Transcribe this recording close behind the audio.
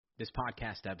This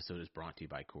podcast episode is brought to you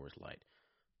by Coors Light.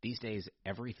 These days,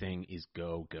 everything is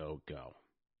go, go, go.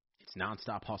 It's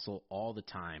nonstop hustle all the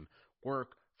time.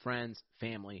 Work, friends,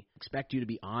 family expect you to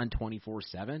be on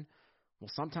 24/7. Well,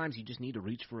 sometimes you just need to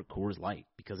reach for a Coors Light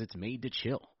because it's made to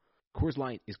chill. Coors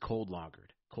Light is cold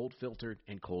lagered, cold filtered,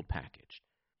 and cold packaged.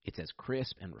 It's as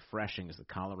crisp and refreshing as the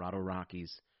Colorado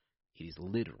Rockies. It is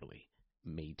literally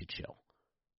made to chill.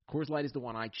 Coors Light is the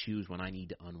one I choose when I need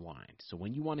to unwind. So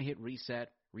when you want to hit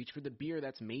reset, reach for the beer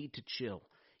that's made to chill.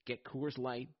 Get Coors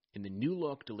Light in the new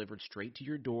look delivered straight to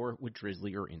your door with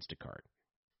Drizzly or Instacart.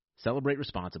 Celebrate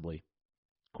responsibly.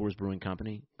 Coors Brewing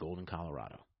Company, Golden,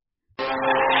 Colorado.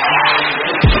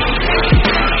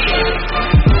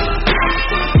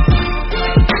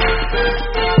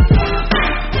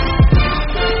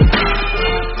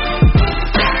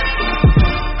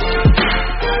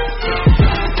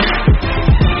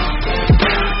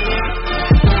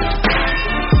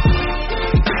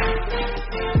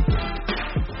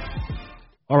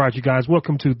 All right, you guys,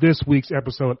 welcome to this week's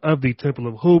episode of the Temple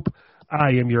of Hoop.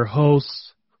 I am your host,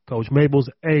 Coach Maples,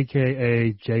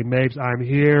 a.k.a. Jay Mapes. I'm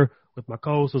here with my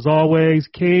co-host, as always,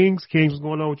 Kings. Kings, what's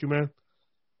going on with you, man?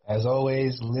 As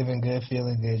always, living good,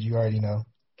 feeling good. You already know.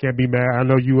 Can't be mad. I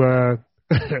know you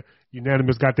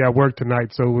unanimous got that work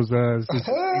tonight, so it was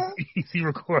easy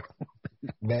recording.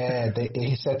 Man,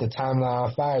 he set the timeline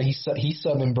on fire. He's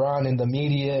subbing Bron in the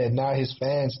media, and now his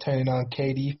fans turning on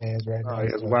KD fans right now. Oh,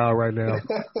 it's wild right now.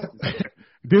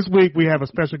 This week we have a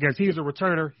special guest. He is a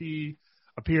returner. He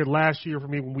appeared last year for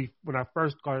me when I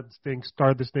first started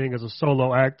this thing as a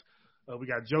solo act. We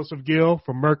got Joseph Gill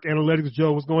from Merck Analytics.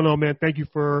 Joe, what's going on, man? Thank you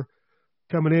for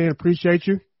coming in. Appreciate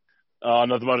you.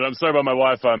 Nothing much. I'm sorry about my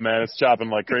Wi-Fi, man. It's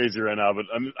chopping like crazy right now, but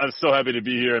I'm so happy to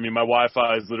be here. I mean, my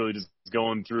Wi-Fi is literally just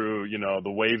going through,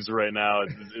 the waves right now.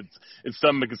 It's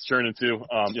stomach is churning too.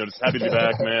 Just happy to be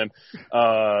back, man.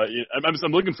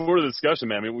 I'm looking forward to the discussion,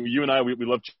 man. I mean, you and I, we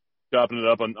love chopping it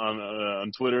up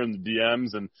on Twitter and the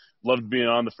DMs, and loved being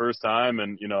on the first time.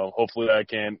 And hopefully I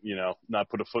can, not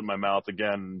put a foot in my mouth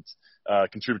again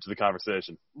and contribute to the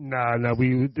conversation. No,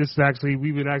 we've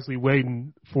been actually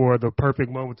waiting for the perfect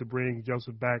moment to bring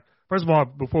Joseph back. First of all,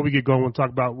 before we get going, we'll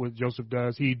talk about what Joseph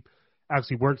does. He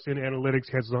actually works in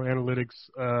analytics, has his own analytics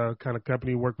kind of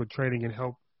company, work with training and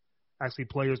help actually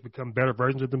players become better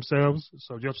versions of themselves.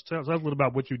 So just tell us a little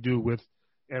about what you do with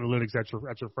analytics at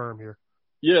your firm here.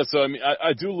 Yeah, so I mean,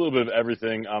 I do a little bit of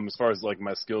everything as far as like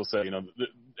my skill set.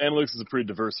 Analytics is a pretty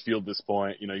diverse field at this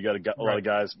point. You got a lot of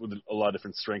guys with a lot of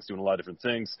different strengths doing a lot of different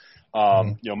things.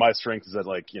 My strength is that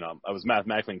I was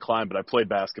mathematically inclined, but I played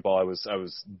basketball. I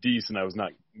was decent. I was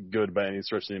not good by any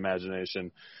stretch of the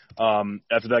imagination.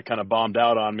 After that kind of bombed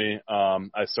out on me,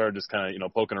 I started just kind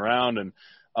of poking around, and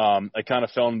I kind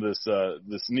of fell into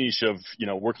this niche of,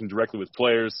 working directly with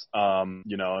players, and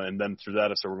then through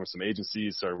that I started working with some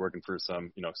agencies, started working for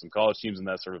some college teams and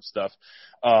that sort of stuff.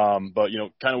 But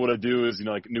kind of what I do is,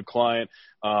 like a new client,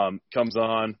 comes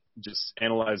on, just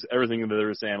analyze everything that there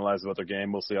is to analyze about their game,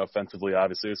 mostly offensively,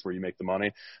 obviously, it's where you make the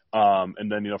money. And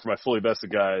then, for my fully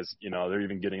vested guys, they're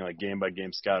even getting like game by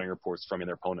game scouting reports from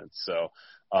their opponents. So,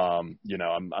 I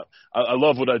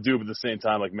love what I do, but at the same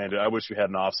time, like, man, dude, I wish we had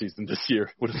an off season this year.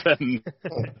 Would have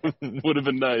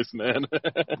been nice, man.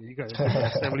 You got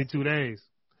 72 days.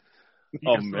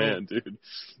 Man, dude.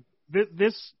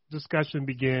 This discussion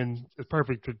began. It's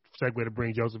perfect segue to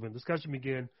bring Joseph in. Discussion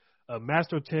began.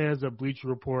 Master Tez of Bleacher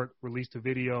Report released a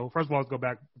video. First of all, let's go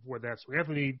back before that. So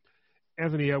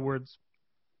Anthony Edwards,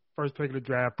 first pick of the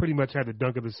draft, pretty much had the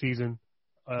dunk of the season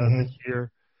this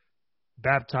year.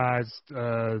 Baptized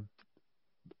Toronto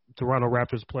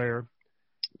Raptors player.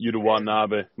 Yuta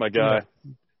Watanabe, my guy.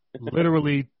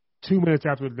 Literally 2 minutes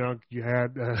after the dunk, you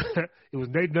had it was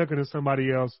Nate Duncan and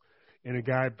somebody else, and the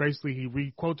guy basically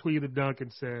he quote tweeted the dunk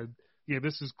and said, "Yeah,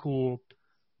 this is cool,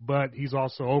 but he's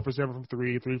also 0 for 7 from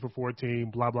 3, 3 for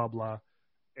 14, blah blah blah,"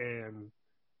 and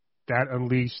that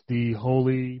unleashed the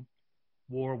holy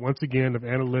war once again of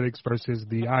analytics versus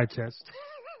the eye test.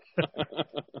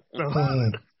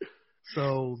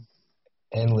 So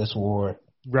endless war.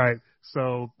 Right.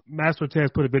 So Master Tez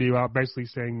put a video out basically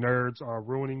saying nerds are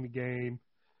ruining the game,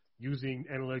 using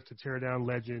analytics to tear down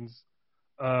legends.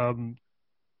 The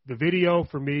video,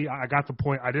 for me, I got the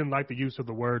point. I didn't like the use of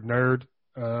the word nerd.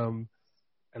 And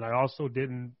I also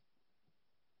didn't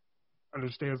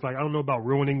understand. It's like, I don't know about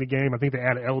ruining the game. I think they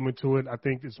add an element to it. I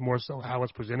think it's more so how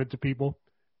it's presented to people.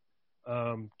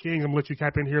 King, I'm going to let you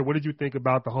tap in here. What did you think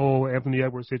about the whole Anthony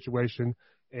Edwards situation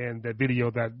and that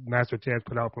video that Master Tez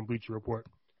put out from Bleacher Report?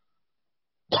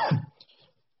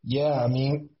 Yeah, I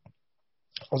mean,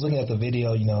 I was looking at the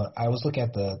video, I was looking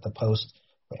at the post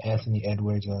with Anthony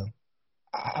Edwards.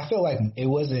 I feel like it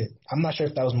wasn't. I'm not sure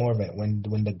if that was more of it when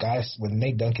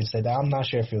Nate Duncan said that. I'm not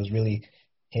sure if it was really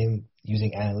him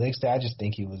using analytics. I just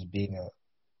think he was being a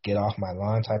get off my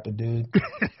lawn type of dude.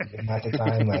 And at the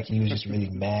time, like he was just really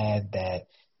mad that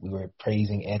we were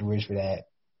praising Edwards for that,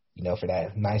 for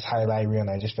that nice highlight reel. And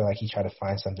I just feel like he tried to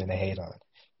find something to hate on.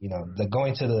 The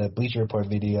going to the Bleacher Report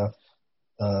video.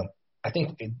 I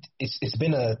think it's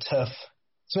been a tough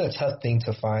thing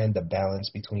to find the balance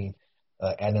between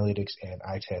analytics and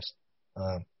eye test.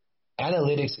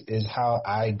 Analytics is how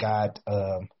I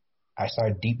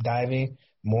started deep diving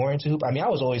more into hoop. I mean, I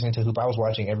was always into hoop. I was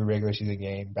watching every regular season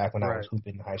game back when I was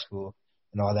hooping in high school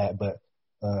and all that. But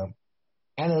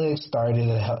analytics started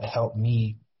to help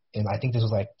me, and I think this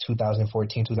was like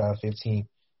 2014, 2015,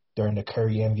 during the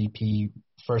Curry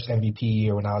first MVP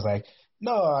year, when I was like,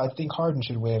 no, I think Harden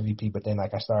should win MVP. But then I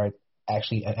started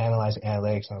actually analyzing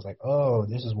analytics, and I was like, oh,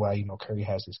 this is why Curry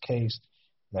has this case.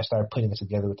 And I started putting it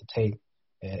together with the tape.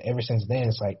 And ever since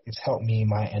then, it's helped me in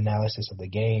my analysis of the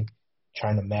game,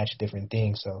 trying to match different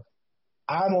things. So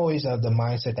I'm always of the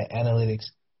mindset that analytics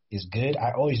is good.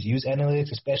 I always use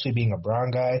analytics, especially being a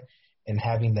Bron guy and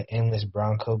having the endless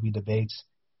Bron Kobe debates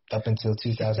up until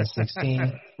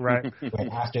 2016. Right. But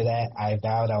after that, I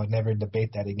vowed I would never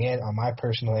debate that again. On my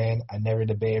personal end, I never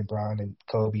debated Bron and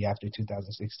Kobe after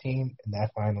 2016 in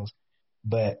that finals.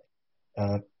 But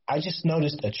I just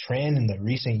noticed a trend in the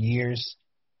recent years.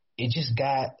 It just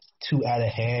got too out of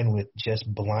hand with just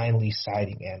blindly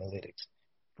citing analytics.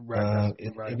 Right.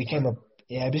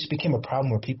 It just became a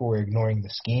problem where people were ignoring the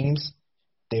schemes.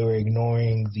 They were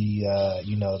ignoring the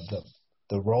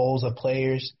roles of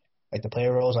players, like the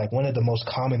player roles. Like one of the most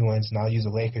common ones, and I'll use the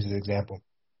Lakers as an example.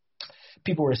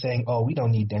 People were saying, "Oh, we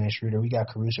don't need Dennis Schroeder. We got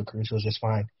Caruso. Caruso's just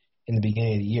fine." In the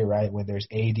beginning of the year, right, when there's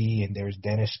AD and there's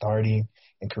Dennis starting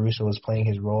and Caruso is playing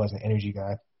his role as an energy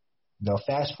guy.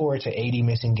 Fast forward to AD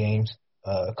missing games,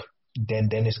 then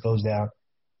Dennis goes down.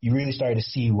 You really started to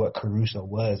see what Caruso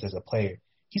was as a player.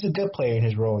 He's a good player in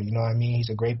his role, you know what I mean?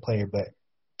 He's a great player, but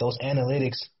those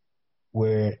analytics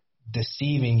were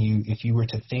deceiving you if you were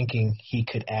to thinking he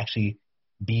could actually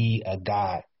be a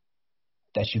guy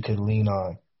that you could lean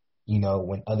on,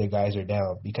 when other guys are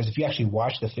down. Because if you actually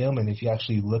watch the film and if you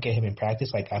actually look at him in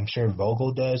practice, like I'm sure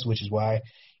Vogel does, which is why,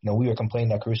 we were complaining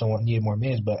that Caruso needed more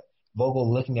minutes, but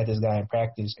Vogel looking at this guy in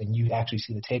practice and you actually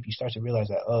see the tape, you start to realize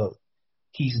that, oh,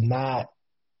 he's not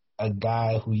a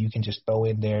guy who you can just throw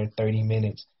in there 30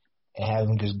 minutes and have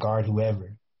him just guard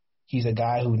whoever. He's a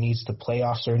guy who needs to play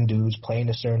off certain dudes, play in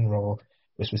a certain role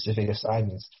with specific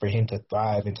assignments for him to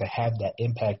thrive and to have that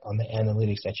impact on the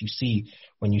analytics that you see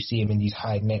when you see him in these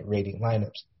high net rating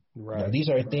lineups. Right. These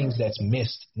are things that's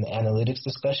missed in the analytics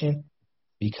discussion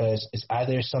because it's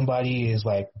either somebody is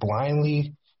like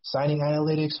blindly signing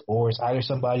analytics, or it's either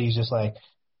somebody's just like,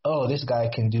 oh, this guy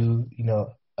can do,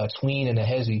 a tween and a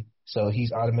hezzy, so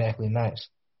he's automatically nice.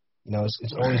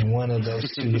 It's always one of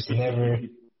those two.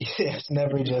 It's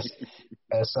never just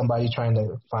somebody trying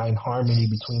to find harmony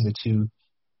between the two.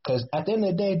 Because at the end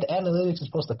of the day, the analytics is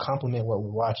supposed to complement what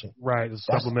we're watching. Right, it's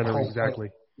supplementary,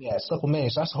 exactly. Yeah, supplementary.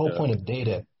 So that's the whole point of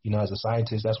data. As a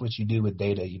scientist, that's what you do with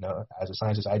data. As a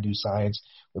scientist, I do science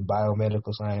with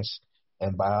biomedical science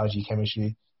and biology,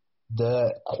 chemistry.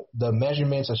 The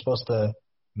measurements are supposed to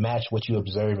match what you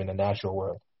observe in the natural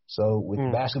world. So with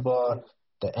basketball,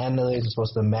 the analytics is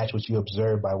supposed to match what you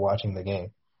observe by watching the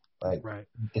game. Right.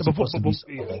 It's supposed to be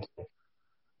supplementary.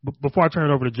 Before I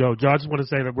turn it over to Joe, I just want to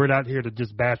say that we're not here to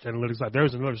just bash analytics. Like,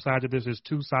 there's another side to this. There's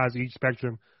two sides of each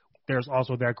spectrum. There's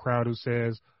also that crowd who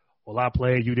says, well, I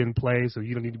played, you didn't play, so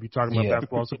you don't need to be talking about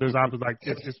basketball. So there's options like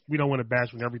we don't want to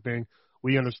bash on everything.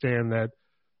 We understand that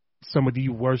some of the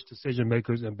worst decision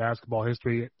makers in basketball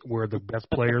history were the best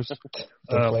players.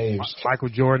 Michael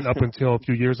Jordan, up until a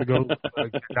few years ago,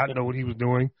 did not know what he was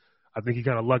doing. I think he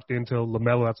kind of lucked into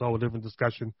LaMelo. That's all a different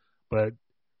discussion. But,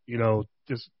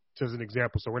 just as an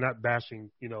example. So we're not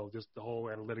bashing, just the whole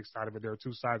analytics side of it. There are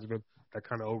two sides of it that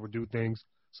kind of overdo things.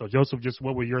 So, Joseph, just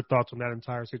what were your thoughts on that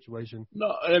entire situation?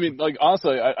 No, I mean,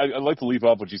 honestly, I'd like to leave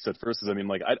off what you said first.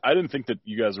 I didn't think that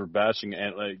you guys were bashing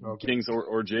Kings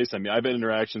or Jason. I mean, I've had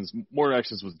more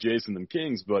interactions with Jason than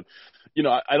Kings, but,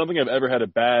 I don't think I've ever had a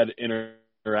bad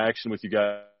interaction with you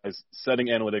guys setting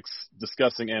analytics,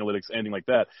 discussing analytics, anything like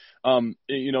that.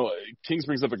 Kings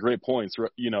brings up a great point,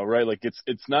 right? Like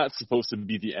it's not supposed to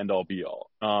be the end all be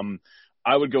all.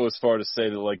 I would go as far to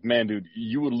say that, man, dude,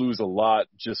 you would lose a lot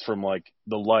just from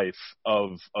the life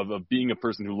of being a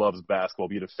person who loves basketball,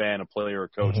 be it a fan, a player, a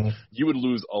coach. Mm-hmm. You would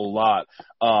lose a lot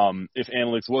if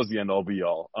analytics was the end all be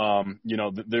all.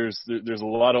 There's a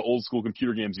lot of old school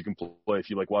computer games you can play if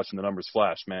you like watching the numbers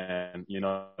flash, man.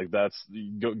 Like that's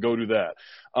go do that.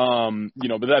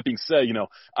 But that being said,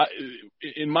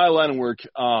 in my line of work,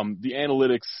 the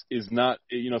analytics is not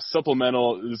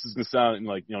supplemental. This is gonna sound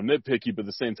like nitpicky, but at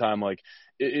the same time, like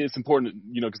it's important,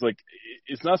 because like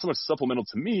it's not so much supplemental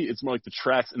to me. It's more like the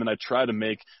tracks, and then I try to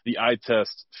make the eye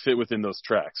test fit within those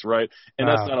tracks, right? And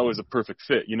that's not always a perfect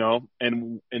fit,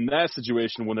 And in that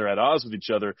situation, when they're at odds with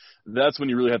each other, that's when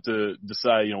you really have to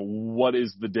decide, what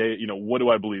is the data? What do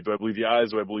I believe? Do I believe the eyes?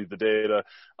 Do I believe the data?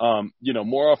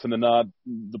 More often than not,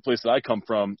 the place that I come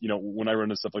from, when I run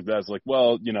into stuff like that, is like,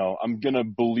 well, I'm gonna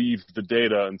believe the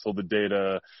data until the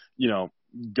data,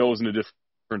 goes in a different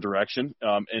direction.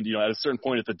 And at a certain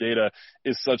point, if the data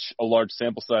is such a large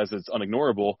sample size that it's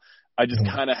unignorable, I just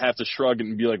kind of have to shrug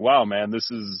and be like, wow, man, this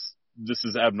is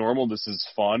abnormal. This is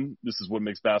fun. This is what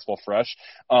makes basketball fresh.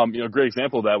 A great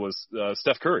example of that was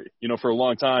Steph Curry. For a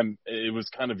long time, it was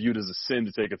kind of viewed as a sin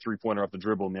to take a 3-pointer off the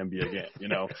dribble in the NBA game.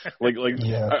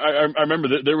 Yeah. I remember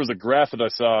that there was a graph that I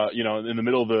saw, in the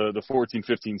middle of the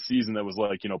 14-15 season that was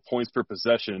like, points per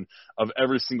possession of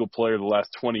every single player the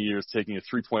last 20 years taking a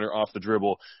 3-pointer off the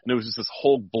dribble, and it was just this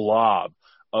whole blob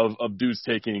of dudes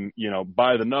taking,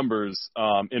 by the numbers,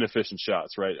 inefficient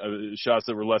shots, right? Shots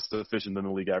that were less efficient than the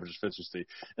league average efficiency.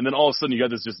 And then all of a sudden you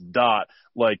got this just dot,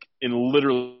 like in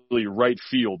literally right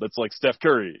field. That's like Steph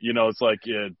Curry, it's like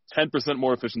 10%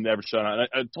 more efficient than the average shot. And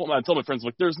I told my friends,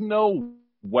 like, there's no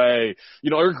way,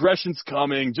 our regression's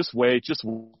coming. Just wait.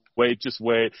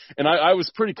 And I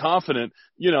was pretty confident,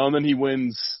 and then he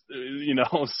wins,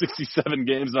 67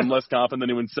 games, and I'm less confident. Then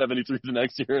he wins 73 the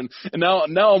next year. And now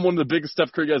I'm one of the biggest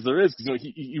Steph Curry guys there is, because,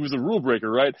 he was a rule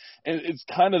breaker, right? And it's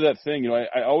kind of that thing,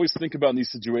 I always think about in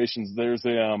these situations, there's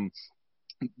a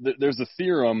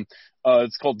theorem,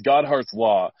 it's called Goddard's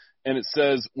Law. And it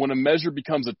says when a measure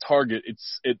becomes a target,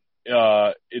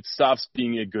 it stops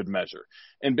being a good measure.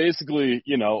 And basically,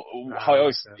 how I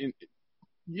always,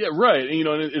 yeah, right. And,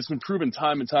 it's been proven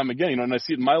time and time again, and I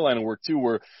see it in my line of work too,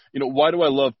 where, why do I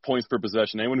love points per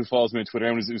possession? Anyone who follows me on Twitter,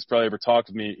 anyone who's probably ever talked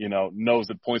with me, knows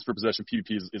that points per possession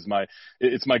PPP is my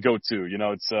go-to.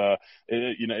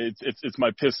 It's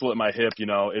my pistol at my hip.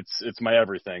 It's my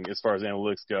everything as far as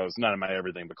analytics goes. Not in my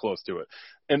everything, but close to it.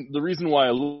 And the reason why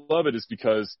I love it is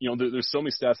because, there's so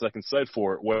many stats that I can cite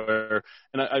for it where,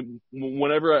 and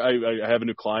whenever I have a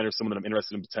new client or someone that I'm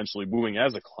interested in potentially wooing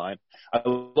as a client, I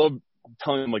love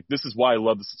telling them, like, this is why I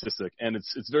love the statistic. And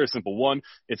it's very simple. One,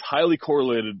 it's highly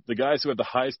correlated. The guys who have the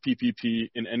highest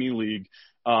PPP in any league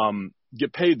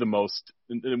get paid the most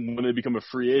when they become a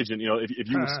free agent. If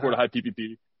you scored a high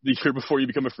PPP the year before you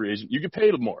become a free agent, you get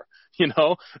paid more.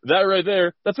 That right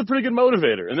there, that's a pretty good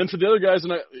motivator. And then for the other guys,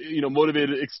 and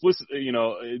motivated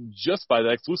just by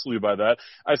that, exclusively by that,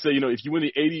 I say, if you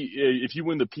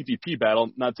win the PPP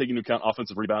battle, not taking into account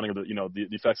offensive rebounding or the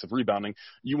effects of rebounding,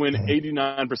 you win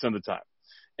 89% of the time.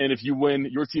 And if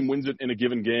your team wins it in a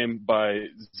given game by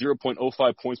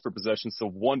 0.05 points per possession, so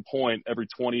 1 point every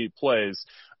 20 plays,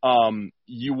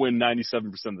 you win 97%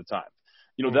 of the time.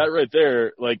 That right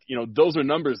there, like, those are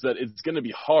numbers that it's going to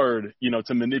be hard,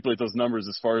 to manipulate those numbers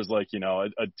as far as like,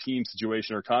 a team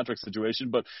situation or contract situation.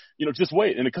 But, just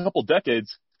wait. In a couple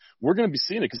decades, we're going to be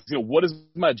seeing it because, what is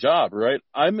my job, right?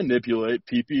 I manipulate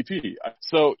PPP.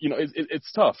 So,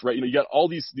 it's tough, right? You got all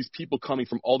these people coming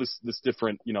from all this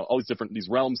different, all these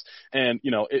realms. And,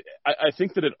 I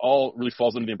think that it all really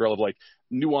falls under the umbrella of like,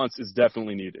 nuance is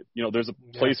definitely needed. There's a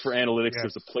place for analytics. Yes.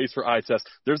 There's a place for eye test.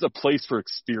 There's a place for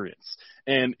experience.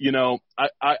 And,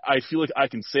 I feel like I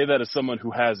can say that as someone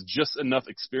who has just enough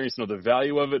experience to know the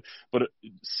value of it, but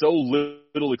so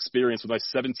little experience with my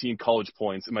 17 college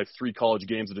points in my 3 college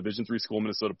games at Division III school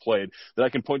Minnesota played that I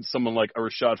can point to someone like a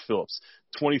Rashad Phillips,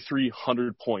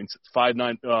 2,300 points,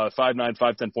 5'9",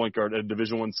 5'10" point guard at a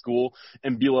Division I school,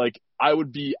 and be like, I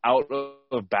would be out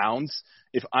of bounds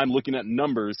if I'm looking at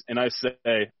numbers and I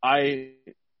say, I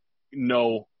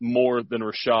know more than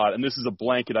Rashad, and this is a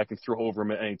blanket I can throw over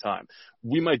him at any time.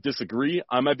 We might disagree.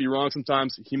 I might be wrong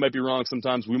sometimes. He might be wrong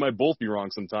sometimes. We might both be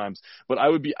wrong sometimes. But I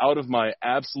would be out of my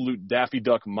absolute Daffy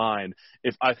Duck mind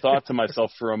if I thought to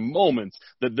myself for a moment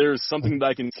that there is something that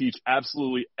I can teach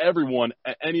absolutely everyone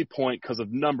at any point because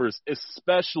of numbers,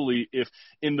 especially if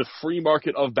in the free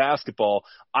market of basketball,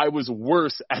 I was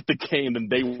worse at the game than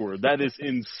they were. That is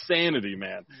insanity,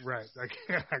 man. Right.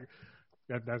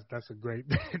 That's a great –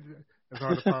 it's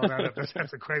hard to follow that up.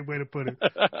 That's a great way to put it.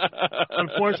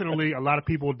 Unfortunately, a lot of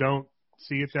people don't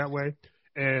see it that way.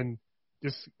 And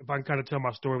just if I can kind of tell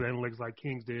my story with analytics like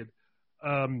Kings did.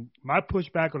 My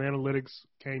pushback on analytics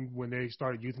came when they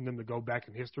started using them to go back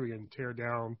in history and tear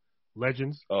down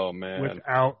legends. Oh man!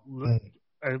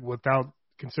 Without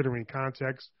considering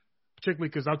context, particularly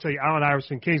because I'll tell you, Allen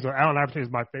Iverson, Allen Iverson is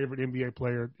my favorite NBA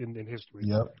player in history.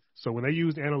 Yep. So when they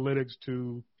used analytics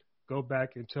to go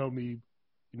back and tell me,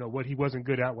 what he wasn't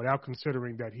good at, without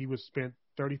considering that he was spent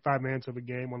 35 minutes of a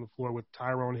game on the floor with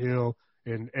Tyrone Hill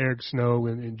and Eric Snow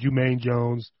and Jermaine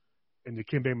Jones and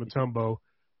Dikembe Mutombo.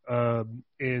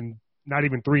 And not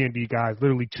even 3 and D guys,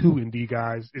 literally 2 and D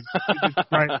guys. It's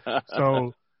right.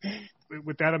 So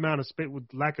with that amount of with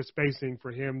lack of spacing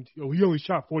for him, he only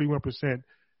shot 41%.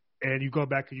 And you go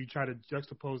back and you try to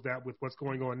juxtapose that with what's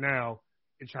going on now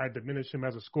and try to diminish him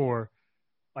as a scorer.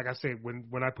 Like I said,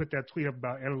 when I put that tweet up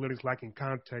about analytics lacking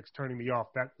context, turning me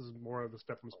off, that was more of the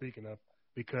stuff I'm speaking of.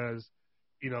 Because,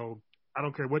 I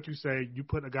don't care what you say, you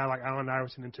put a guy like Allen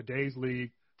Iverson in today's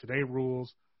league, today's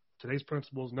rules, today's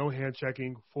principles, no hand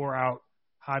checking, 4 out,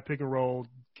 high pick and roll,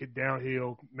 get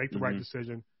downhill, make the right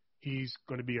decision. He's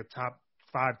going to be a top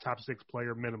 5, top 6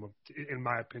 player minimum, in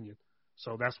my opinion.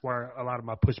 So that's where a lot of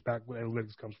my pushback with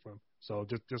analytics comes from. So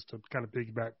just to kind of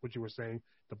piggyback what you were saying,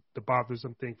 the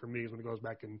bothersome thing for me is when it goes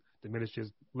back and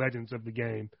diminishes legends of the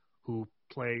game who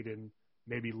played in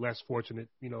maybe less fortunate,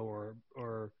 or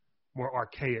more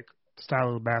archaic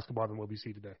style of basketball than what we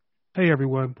see today. Hey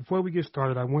everyone, before we get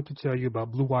started, I want to tell you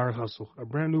about Blue Wire Hustle, a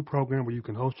brand new program where you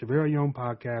can host your very own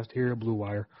podcast here at Blue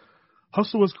Wire.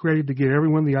 Hustle was created to give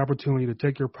everyone the opportunity to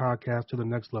take your podcast to the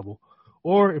next level.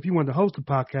 Or if you want to host a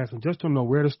podcast and just don't know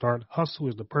where to start, Hustle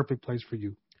is the perfect place for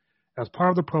you. As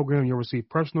part of the program, you'll receive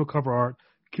personal cover art,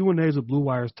 Q&As with Blue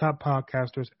Wire's top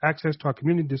podcasters, access to our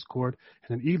community Discord,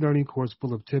 and an e-learning course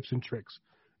full of tips and tricks.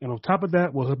 And on top of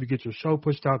that, we'll help you get your show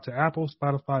pushed out to Apple,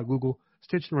 Spotify, Google,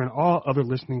 Stitcher, and all other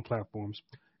listening platforms.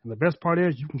 And the best part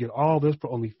is you can get all this for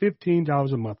only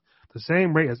 $15 a month, the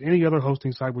same rate as any other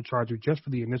hosting site would charge you just for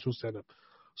the initial setup.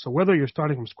 So whether you're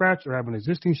starting from scratch or have an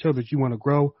existing show that you want to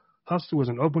grow, Hustle is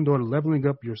an open door to leveling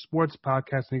up your sports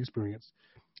podcasting experience.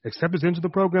 Acceptance into the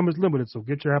program is limited, so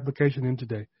get your application in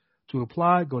today. To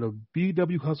apply, go to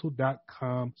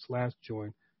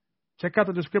bwhustle.com/join. Check out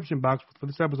the description box for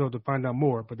this episode to find out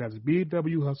more, but that's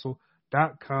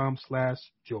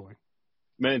bwhustle.com/join.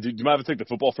 Man, do you mind if I take the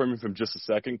football from you from just a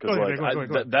second? Because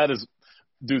that is,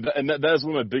 dude, that is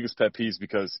one of my biggest pet peeves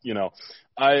because,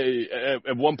 I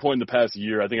at one point in the past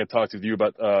year, I think I talked with you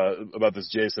about this,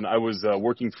 Jason. I was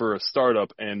working for a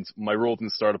startup, and my role in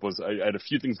the startup was I had a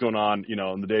few things going on,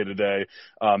 in the day-to-day,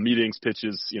 meetings,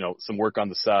 pitches, some work on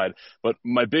the side. But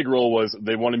my big role was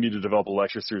they wanted me to develop a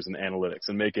lecture series in analytics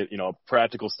and make it,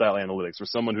 practical style analytics for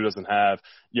someone who doesn't have,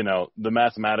 the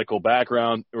mathematical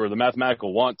background or the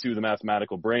mathematical the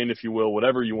mathematical brain, if you will,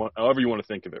 however you want to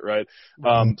think of it, right?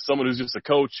 Someone who's just a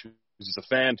coach, who's just a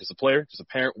fan, just a player, just a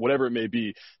parent, whatever it may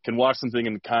be, can watch something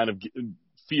and kind of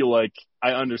feel like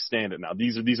I understand it now.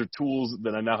 These are tools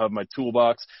that I now have in my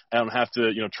toolbox. I don't have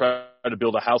to, try to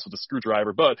build a house with a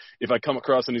screwdriver, but if I come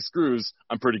across any screws,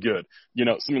 I'm pretty good,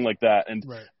 something like that. And,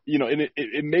 right. And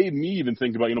it made me even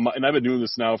think about, and I've been doing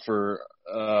this now for,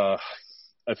 I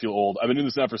feel old. I've been doing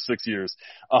this now for 6 years.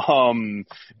 It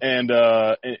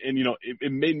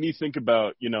made me think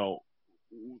about,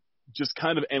 just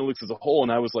kind of analytics as a whole. And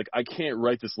I was like, I can't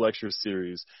write this lecture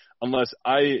series unless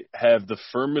I have the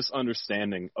firmest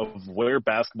understanding of where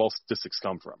basketball statistics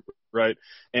come from, right?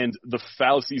 And the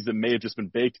fallacies that may have just been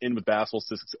baked in with basketball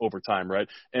statistics over time, right?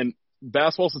 And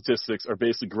basketball statistics are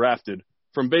basically grafted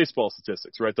from baseball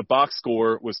statistics, right? The box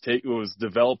score was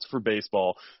developed for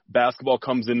baseball. Basketball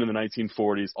comes in the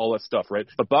 1940s, all that stuff, right?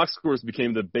 But box scores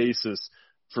became the basis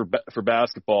for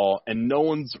basketball, and no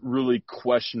one's really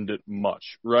questioned it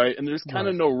much, right? And there's kind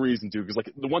of no reason to, because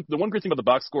the one great thing about the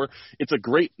box score, it's a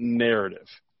great narrative,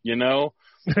 You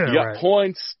got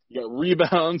points, you got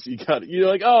rebounds, you're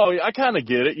like, oh, I kind of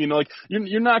get it. You're not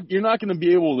going to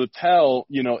be able to tell,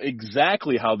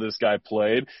 exactly how this guy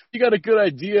played. You got a good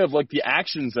idea of like the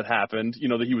actions that happened,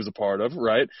 that he was a part of,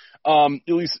 right? At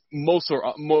least more so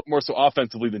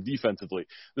offensively than defensively.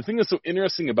 The thing that's so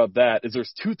interesting about that is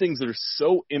there's two things that are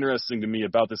so interesting to me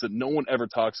about this that no one ever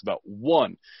talks about.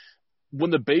 One,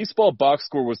 when the baseball box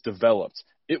score was developed,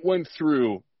 it went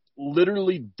through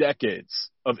literally decades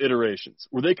of iterations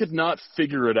where they could not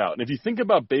figure it out. And if you think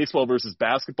about baseball versus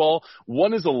basketball,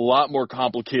 one is a lot more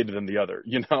complicated than the other.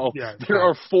 There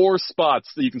are 4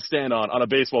 spots that you can stand on a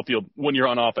baseball field when you're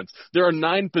on offense. There are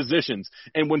 9 positions.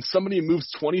 And when somebody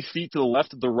moves 20 feet to the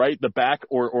left, the right, the back,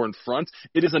 or in front,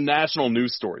 it is a national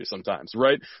news story sometimes,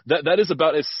 right? That is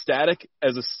about as static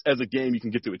as a game you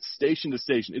can get to. It's station to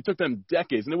station. It took them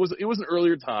decades. And it was an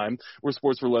earlier time where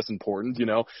sports were less important,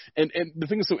 And the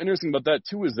thing that's so interesting about that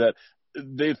too is that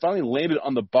they finally landed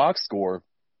on the box score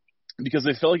because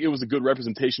they felt like it was a good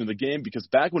representation of the game, because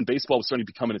back when baseball was starting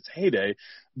to become in its heyday,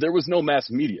 there was no mass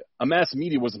media. A mass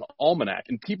media was an almanac,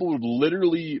 and people would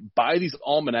literally buy these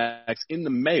almanacs in the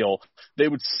mail. They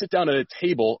would sit down at a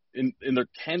table in their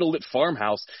candlelit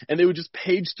farmhouse, and they would just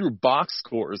page through box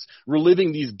scores,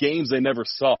 reliving these games they never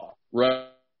saw, right?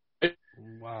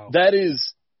 Wow. That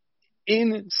is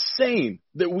insane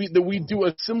that we do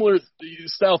a similar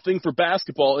style thing for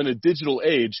basketball in a digital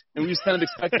age, and we just kind of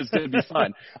expect it's going to be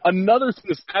fine. Another thing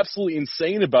that's absolutely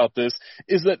insane about this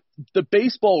is that the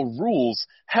baseball rules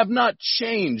have not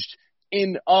changed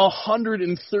in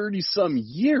 130 some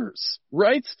years,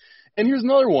 right? And here's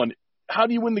another one. How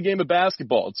do you win the game of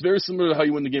basketball? It's very similar to how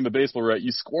you win the game of baseball, right?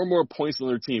 You score more points than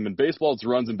the other team. In baseball, it's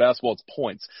runs. In basketball, it's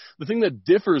points. The thing that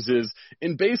differs is,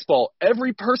 in baseball,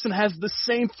 every person has the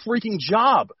same freaking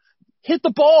job. Hit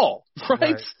the ball,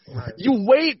 right? You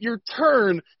wait your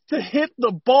turn to hit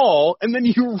the ball, and then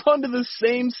you run to the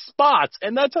same spots,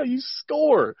 and that's how you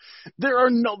score. There are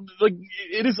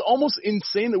it is almost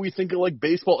insane that we think of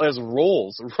baseball as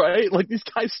roles, right? These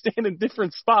guys stand in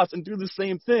different spots and do the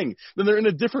same thing. Then they're in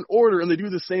a different order and they do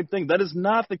the same thing. That is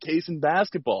not the case in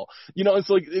basketball.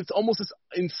 It's almost this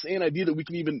insane idea that we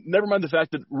can even, never mind the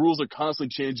fact that rules are constantly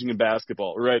changing in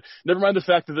basketball, right? Never mind the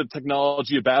fact that the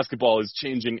technology of basketball is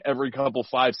changing every couple,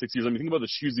 5, 6 years. Think about the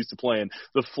shoes they used to play in,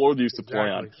 the floor they used to play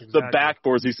on, the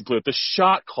backboards they used to play with, the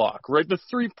shot clock, right? The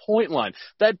 3-point line.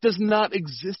 That does not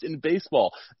exist in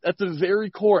baseball. At the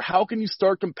very core, how can you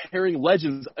start comparing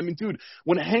legends? Dude,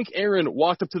 when Hank Aaron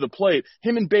walked up to the plate,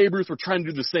 him and Babe Ruth were trying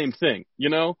to do the same thing,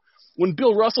 When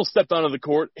Bill Russell stepped onto the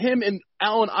court, him and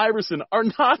Allen Iverson are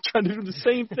not trying to do the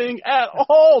same thing at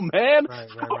all, man.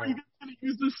 How are you going to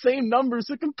use the same numbers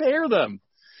to compare them?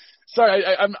 Sorry,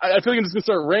 I feel like I'm just going to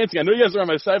start ranting. I know you guys are on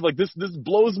my side. This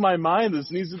blows my mind.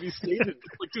 This needs to be stated.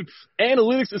 Dude,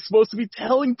 analytics is supposed to be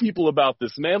telling people about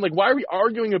this, man. Why are we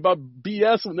arguing about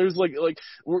BS when there's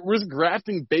we're just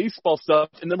grafting baseball stuff,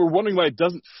 and then we're wondering why it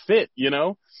doesn't fit, Yeah,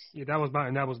 that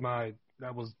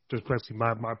was just basically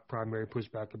my primary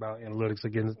pushback about analytics.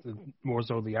 Again, more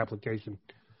so the application.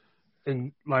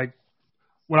 And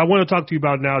what I want to talk to you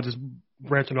about now, just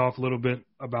branching off a little bit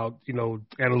about,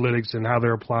 analytics and how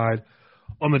they're applied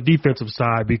on the defensive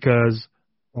side, because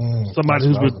somebody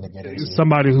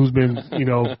who's been,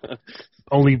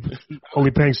 only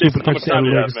paying super attention to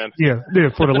analytics.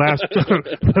 For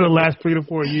the last 3 to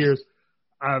 4 years,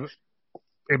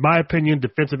 in my opinion,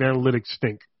 defensive analytics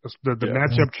stink. The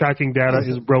matchup tracking data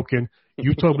is broken.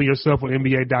 You told me yourself on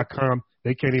NBA.com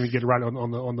they can't even get it right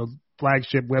on the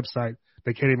flagship website.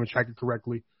 They can't even track it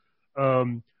correctly.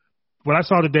 What I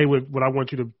saw today, what I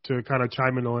want you to kind of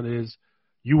chime in on is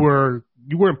you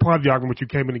weren't part of the argument. You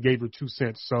came in and gave your 2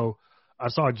 cents. So I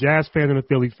saw a Jazz fan and a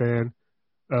Philly fan,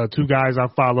 2 guys I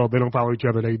follow. They don't follow each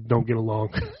other. They don't get along.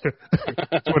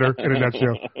 Twitter in a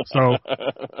nutshell. So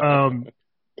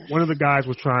one of the guys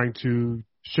was trying to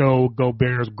show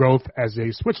Gobert's growth as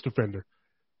a switch defender,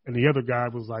 and the other guy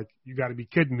was like, "You got to be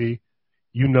kidding me.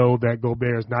 You know that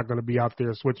Gobert is not going to be out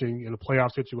there switching in a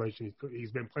playoff situation.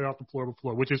 He's been played off the floor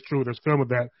before," which is true. There's film of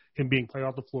that, him being played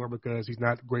off the floor because he's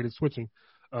not great at switching.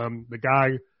 The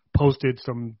guy posted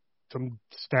some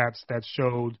stats that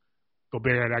showed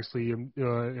Gobert had actually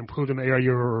improved in the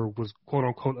area or was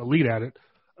quote-unquote elite at it.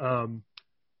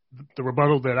 The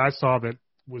rebuttal that I saw that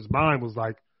was mine was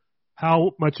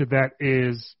how much of that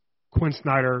is Quinn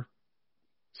Snyder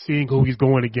seeing who he's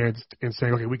going against and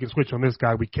saying, okay, we can switch on this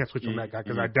guy, we can't switch on that guy.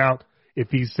 Because I doubt if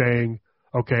he's saying,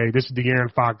 okay, this is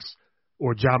De'Aaron Fox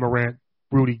or Ja Morant,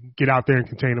 Rudy, get out there and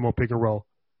contain him on pick and roll,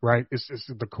 right? It's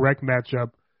the correct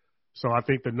matchup. So I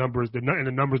think the numbers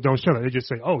don't show that. They just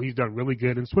say, oh, he's done really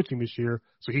good in switching this year,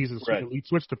 so he's an elite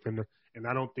switch defender. And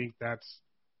I don't think that's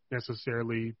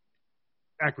necessarily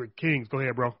accurate. Kings, go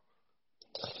ahead, bro.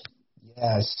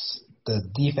 Yes, the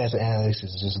defensive analytics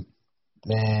is just,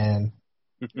 man,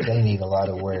 they need a lot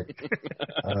of work.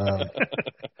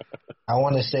 I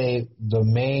want to say the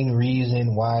main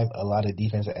reason why a lot of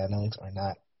defensive analytics are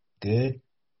not good,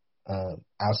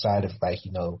 outside of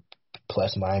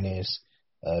plus minus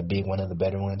being one of the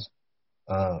better ones,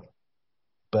 but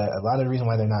a lot of the reason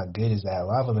why they're not good is that a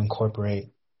lot of them incorporate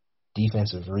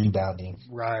defensive rebounding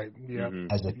Right. Yeah.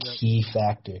 as a key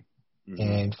factor.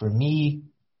 And for me,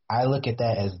 I look at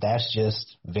that as that's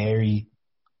just very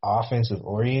offensive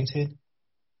oriented,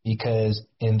 because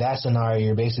in that scenario,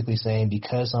 you're basically saying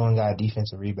because someone got a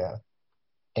defensive rebound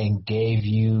and gave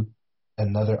you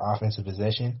another offensive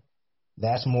possession,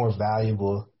 that's more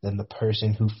valuable than the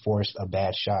person who forced a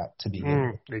bad shot to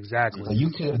begin with. Exactly. So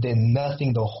you could have done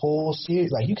nothing the whole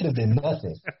series. Like, you could have done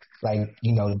nothing. Like,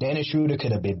 Dennis Schroeder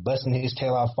could have been busting his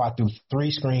tail off, fought through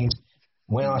 3 screens,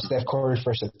 went on Steph Curry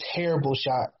first, a terrible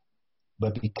shot.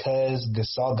 But because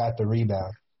Gasol got the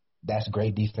rebound, that's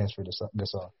great defense for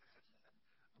Gasol.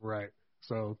 Right.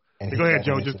 So And go ahead, he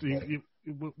Joe. definitely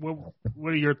Just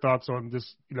what are your thoughts on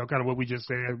this? Kind of what we just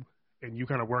said, and you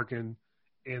kind of working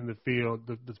in the field,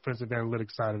 the defensive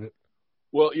analytics side of it.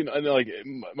 Well, and like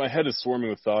my head is swarming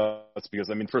with thoughts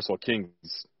because, I mean, first of all,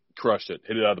 Kings crushed it,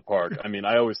 hit it out of the park. I mean,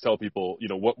 I always tell people,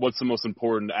 what's the most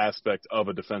important aspect of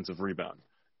a defensive rebound?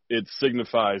 It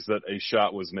signifies that a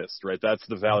shot was missed, right? That's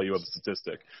the value of the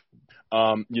statistic.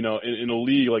 In a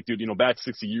league like, dude, back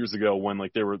 60 years ago when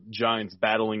like there were giants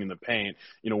battling in the paint,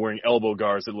 wearing elbow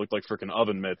guards that looked like freaking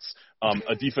oven mitts,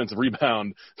 a defensive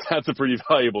rebound, that's a pretty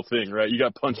valuable thing, right? You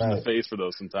got punched in the face for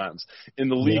those sometimes. In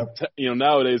the league,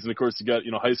 nowadays, and of course you got,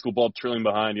 high school ball trailing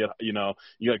behind, you got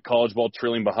college ball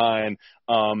trailing behind.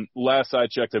 Last I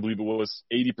checked, I believe it was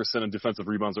 80% of defensive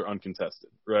rebounds are uncontested,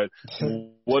 right?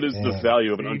 What is the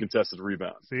value of an uncontested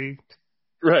rebound? See?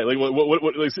 Right, like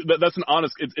what like, that's an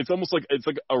honest. It's almost like it's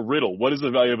like a riddle. What is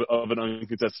the value of an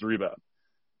uncontested rebound?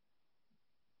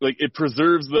 Like, it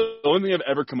preserves the only thing I've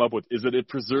ever come up with is that it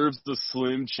preserves the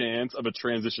slim chance of a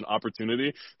transition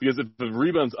opportunity, because if the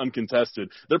rebound's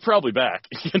uncontested, they're probably back.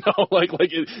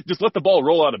 Just let the ball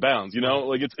roll out of bounds.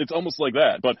 Like it's almost like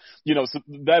that. But so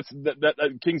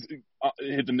that Kings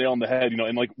hit the nail on the head.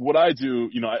 And like what I do,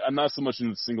 I'm not so much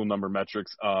into single number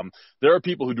metrics. There are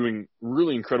people who are doing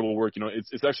really incredible work.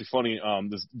 It's actually funny.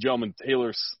 This gentleman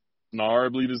Taylor Snar, I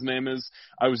believe his name is.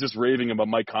 I was just raving about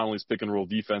Mike Conley's pick and roll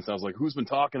defense. And I was like, who's been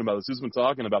talking about this? Who's been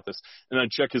talking about this? And I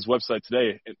checked his website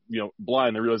today,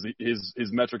 blind. I realized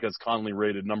his metric has Conley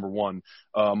rated number 1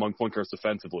 among point guards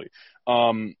defensively.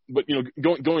 But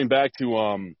going back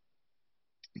to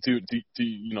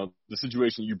the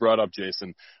situation you brought up,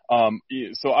 Jason.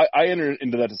 So I entered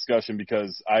into that discussion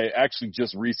because I actually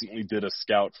just recently did a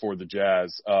scout for the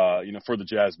Jazz, for the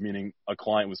Jazz, meaning a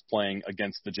client was playing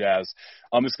against the Jazz.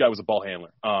 This guy was a ball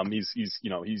handler. He's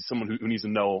someone who needs to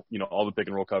know, all the pick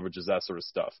and roll coverages, that sort of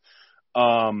stuff.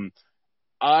 As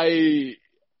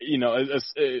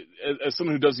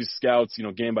someone who does these scouts,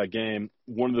 game by game,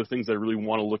 one of the things I really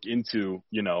want to look into,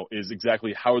 is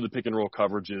exactly how are the pick and roll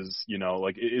coverages,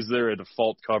 like, is there a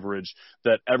default coverage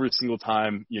that every single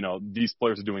time, these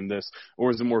players are doing this, or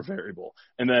is it more variable?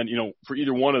 And then, for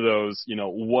either one of those,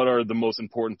 what are the most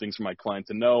important things for my client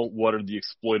to know? What are the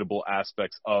exploitable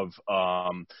aspects of,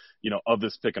 of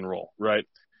this pick and roll, right?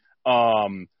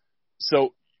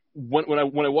 So when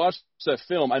I watched that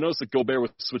film, I noticed that Gobert was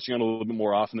switching on a little bit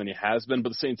more often than he has been, but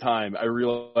at the same time, I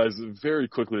realized very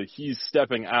quickly that he's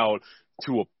stepping out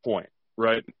to a point,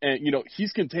 right? And,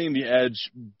 he's contained the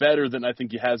edge better than I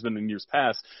think he has been in years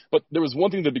past. But there was one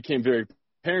thing that became very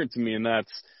apparent to me, and that's,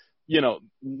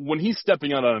 when he's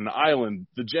stepping out on an island,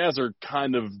 the Jazz are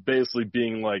kind of basically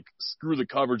being like, screw the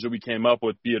coverage that we came up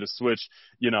with, be it a switch.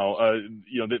 They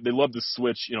love to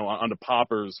switch, onto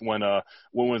poppers when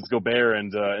it's Gobert,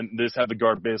 and they just have the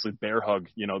guard basically bear hug,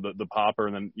 the popper,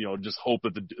 and then, just hope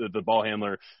that the ball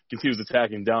handler continues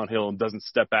attacking downhill and doesn't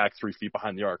step back 3 feet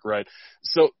behind the arc, right?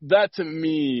 So that to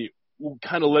me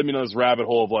kind of led me down this rabbit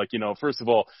hole of like, first of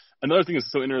all, another thing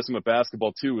that's so interesting about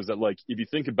basketball too is that, like, if you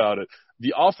think about it,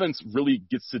 the offense really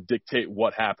gets to dictate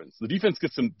what happens. The defense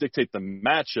gets to dictate the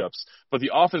matchups, but the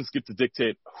offense gets to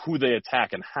dictate who they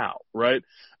attack and how, right?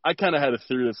 I kind of had a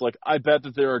theory that's like, I bet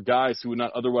that there are guys who would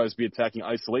not otherwise be attacking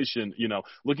isolation,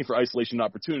 looking for isolation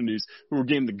opportunities, who were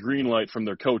getting the green light from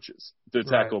their coaches to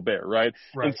attack Gobert, right?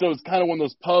 And so it's kind of one of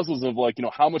those puzzles of like,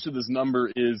 how much of this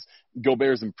number is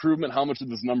Gobert's improvement? How much of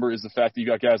this number is the fact that you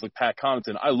got guys like Pat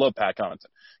Connaughton? I love Pat Connaughton.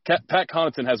 Pat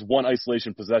Connaughton has 1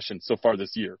 isolation possession so far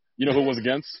this year. You know who it was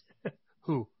against?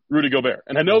 Who? Rudy Gobert.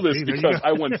 And I know this because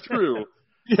I went through.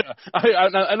 Yeah,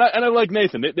 I like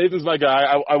Nathan. Nathan's my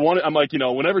guy. I'm like,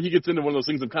 whenever he gets into one of those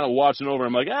things, I'm kind of watching over.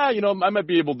 I'm like, I might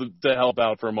be able to help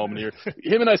out for a moment here.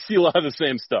 Him and I see a lot of the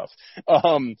same stuff.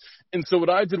 And so what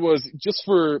I did was, just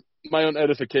for my own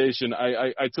edification,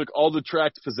 I took all the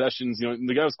tracked possessions. You know,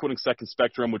 the guy was quoting Second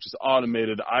Spectrum, which is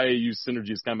automated. I use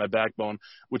Synergy as kind of my backbone,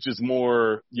 which is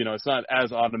more, you know, it's not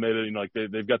as automated. You know, like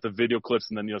they've got the video clips,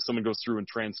 and then, you know, someone goes through and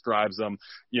transcribes them,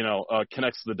 you know,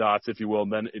 connects the dots, if you will,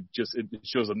 and then it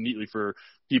shows up neatly for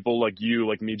people like you,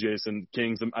 like me, Jason,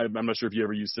 Kings. I'm not sure if you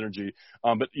ever use Synergy,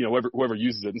 but, you know, whoever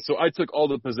uses it. And so I took all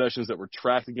the possessions that were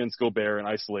tracked against Gobert in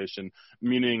isolation,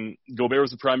 meaning Gobert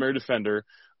was the primary defender.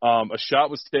 A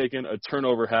shot was taken, a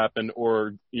turnover happened,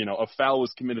 or, you know, a foul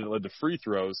was committed that led to free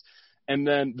throws. And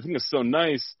then the thing that's so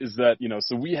nice is that, you know,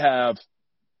 so we have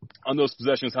on those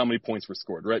possessions how many points were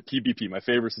scored, right? PPP, my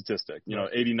favorite statistic, you know,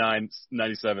 89,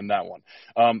 97, that one.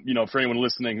 You know, for anyone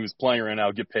listening who's playing right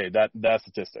now, get paid, that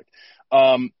statistic.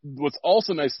 What's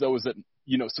also nice, though, is that,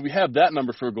 you know, so we have that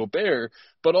number for Gobert,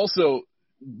 but also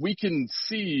we can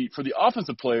see for the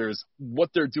offensive players what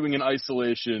they're doing in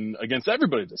isolation against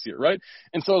everybody this year, right?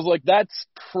 And so I was like, that's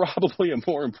probably a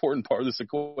more important part of this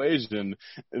equation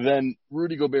than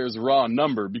Rudy Gobert's raw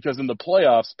number, because in the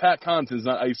playoffs, Pat Connaughton is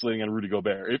not isolating on Rudy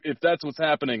Gobert. If that's what's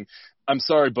happening, I'm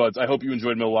sorry, buds. I hope you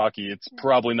enjoyed Milwaukee. It's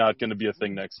probably not going to be a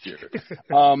thing next year.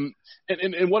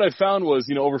 And what I found was,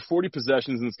 you know, over 40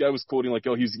 possessions, and this guy was quoting like,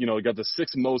 oh, he's, you know, got the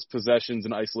 6th most possessions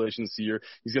in isolation this year.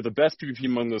 He's got the best PPP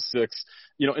among those 6.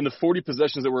 You know, in the 40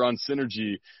 possessions that were on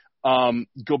Synergy,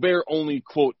 Gobert only,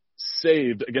 quote,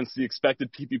 saved against the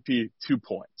expected PPP 2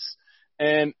 points.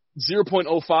 And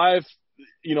 0.05,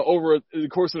 you know, over the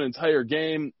course of an entire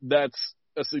game, that's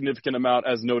a significant amount,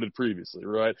 as noted previously,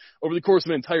 right? Over the course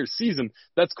of an entire season,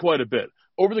 that's quite a bit.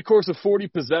 Over the course of 40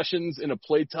 possessions in a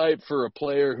play type for a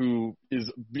player who is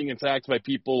being attacked by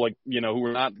people like, you know, who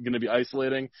are not going to be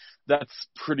isolating, that's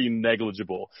pretty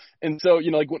negligible. And so,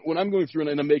 you know, like when I'm going through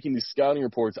and I'm making these scouting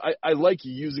reports, I like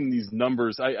using these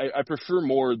numbers. I prefer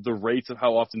more the rates of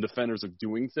how often defenders are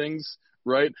doing things,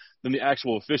 right, than the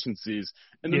actual efficiencies.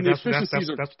 And then the efficiencies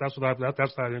that's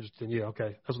not interesting. Yeah,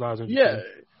 okay, that's what I was interested.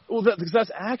 Yeah. Well, because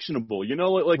that's actionable, you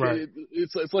know, like right.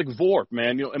 It's like VORP,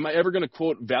 man. You know, am I ever going to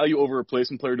quote value over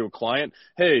replacement player to a client?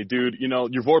 Hey, dude, you know,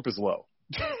 your VORP is low.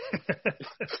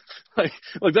 like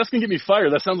that's gonna get me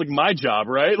fired. That sounds like my job,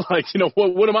 right? Like, you know,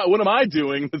 what am I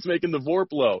doing that's making the VORP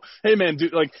low? Hey man,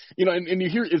 dude, like, you know, and you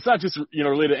hear it's not just, you know,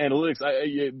 related to analytics.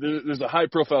 There's a high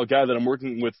profile guy that I'm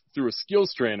working with through a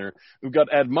skills trainer who got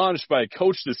admonished by a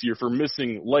coach this year for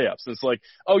missing layups. And it's like,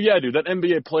 oh yeah, dude, that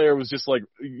NBA player was just like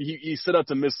he set out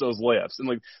to miss those layups, and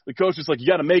like the coach is like, you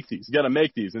got to make these,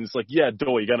 and it's like, yeah,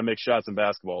 you got to make shots in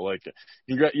basketball. Like,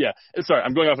 yeah. Sorry,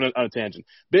 I'm going off on a tangent.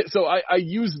 So I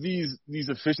use these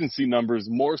efficiency numbers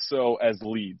more so as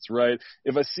leads, right?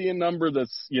 If I see a number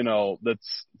that's, you know,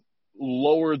 that's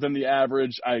lower than the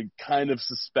average, I kind of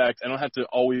suspect. I don't have to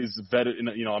always vet it.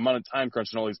 You know, I'm on a time crunch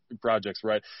in all these projects,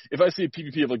 right? If I see a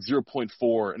PPP of like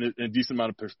 0.4 and a decent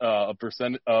amount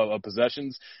of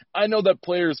possessions, I know that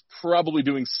player's probably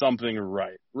doing something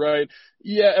right?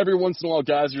 Yeah, every once in a while,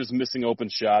 guys are just missing open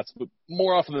shots, but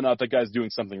more often than not, that guy's doing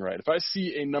something right. If I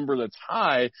see a number that's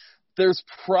high, there's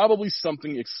probably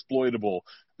something exploitable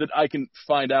that I can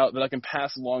find out, that I can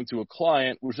pass along to a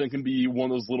client, which then can be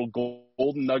one of those little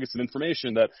golden nuggets of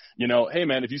information that, you know, hey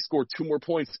man, if you score 2 more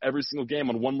points every single game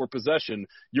on 1 more possession,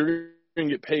 you're going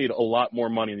to get paid a lot more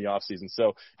money in the offseason.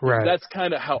 So right. That's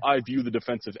kind of how I view the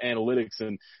defensive analytics.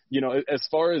 And, you know, as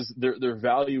far as their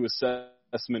value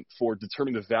assessment for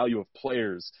determining the value of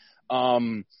players,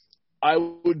 I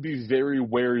would be very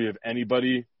wary of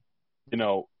anybody, you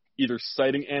know, either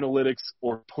citing analytics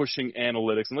or pushing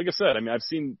analytics. And like I said, I mean, I've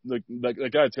seen the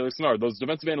guy, Taylor Sennard, those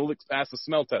defensive analytics pass the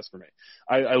smell test for me.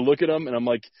 I look at them and I'm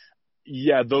like,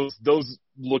 yeah, those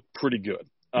look pretty good.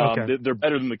 Okay. They're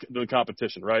better than the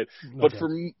competition, right? Okay. But for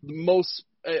most,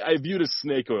 I view it as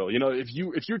snake oil. You know, if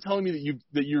you're telling me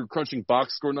that you're crunching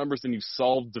box score numbers and you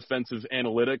solved defensive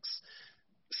analytics,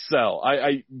 sell.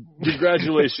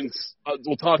 Congratulations.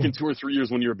 We'll talk in 2 or 3 years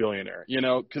when you're a billionaire, you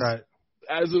know, because right.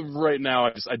 As of right now,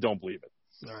 I don't believe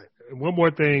it. All right. One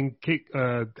more thing. I'm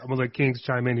going to let Kings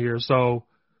chime in here. So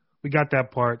we got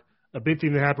that part. A big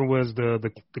thing that happened was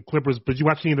the Clippers. Did you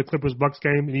watch any of the Clippers-Bucks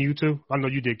game? Any you two? I know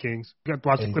you did, Kings. You got to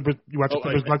watch the Clippers. You watched the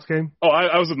Clippers-Bucks game? Oh,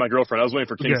 I was with my girlfriend. I was waiting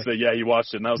for Kings to say, yeah, he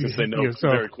watched it. And I was going to say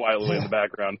no very quietly in the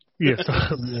background. Yeah,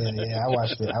 I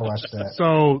watched that.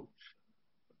 So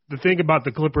the thing about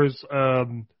the Clippers, I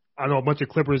know a bunch of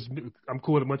Clippers. I'm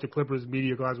cool with a bunch of Clippers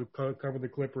media guys who cover the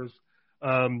Clippers.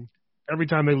 Every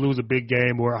time they lose a big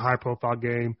game or a high-profile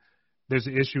game, there's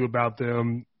an issue about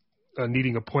them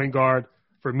needing a point guard.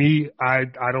 For me, I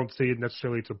don't see it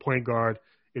necessarily it's a point guard.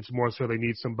 It's more so they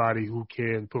need somebody who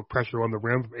can put pressure on the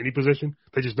rim from any position.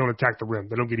 They just don't attack the rim.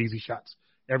 They don't get easy shots.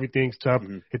 Everything's tough.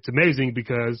 Mm-hmm. It's amazing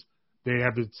because They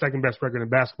have the second best record in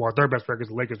basketball. Third best record is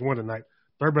the Lakers won tonight.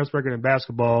 Third best record in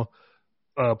basketball,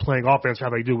 playing offense how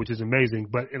they do, which is amazing.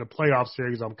 But in a playoff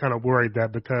series, I'm kind of worried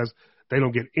that because they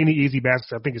don't get any easy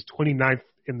baskets. I think it's 29th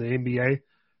in the NBA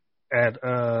at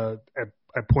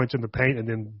points in the paint, and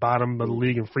then bottom of the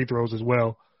league in free throws as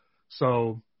well.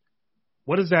 So,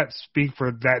 what does that speak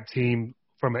for that team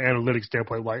from an analytics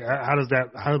standpoint? Like, how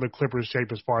do the Clippers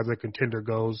shape as far as their contender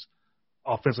goes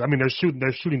offensively? I mean,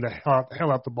 they're shooting the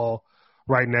hell out the ball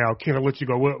right now. Ken, I'll let you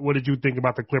go. What did you think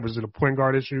about the Clippers? Is it a point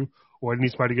guard issue, or it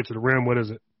needs somebody to get to the rim? What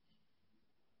is it?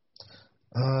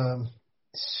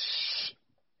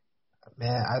 Man,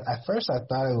 at first I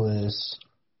thought it was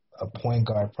a point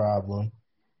guard problem,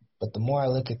 but the more I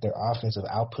look at their offensive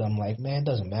output, I'm like, man, it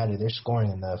doesn't matter. They're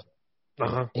scoring enough.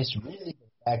 Uh-huh. It's really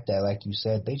the fact that, like you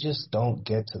said, they just don't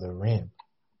get to the rim.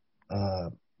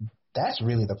 That's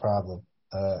really the problem.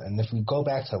 And if we go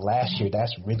back to last year,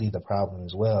 that's really the problem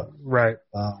as well. Right.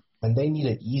 When they need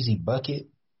an easy bucket,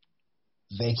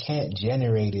 they can't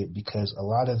generate it because a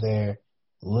lot of their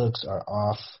looks are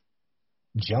off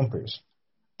jumpers.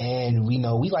 And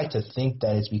we like to think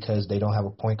that it's because they don't have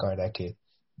a point guard that could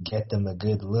get them a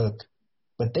good look.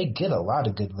 But they get a lot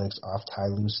of good looks off Ty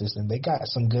Lue's system. They got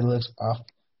some good looks off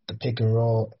the pick and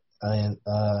roll and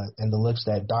the looks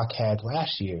that Doc had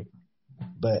last year.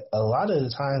 But a lot of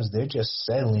the times they're just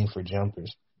settling for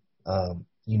jumpers.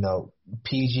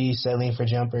 PG settling for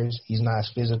jumpers. He's not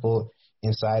as physical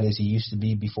inside as he used to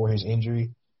be before his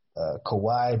injury.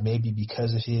 Kawhi, maybe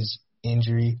because of his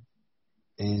injury,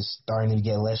 is starting to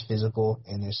get less physical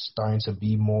and is starting to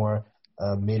be more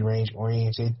mid-range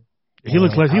oriented. He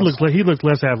looks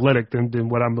less athletic than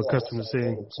what I'm accustomed to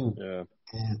seeing. Yeah.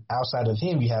 And outside of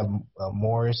him, you have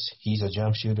Morris. He's a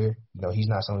jump shooter. He's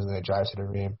not someone who's going to drive to the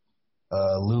rim.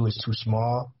 Lue is too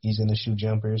small. He's going to shoot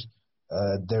jumpers.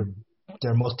 Their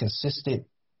most consistent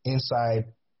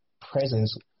inside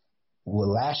presence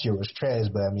last year was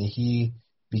Trez, but I mean he,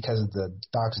 because of the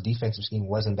Doc's defensive scheme,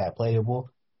 wasn't that playable,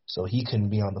 so he couldn't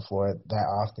be on the floor that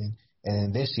often.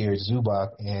 And this year it's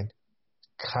Zubac, and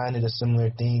kind of the similar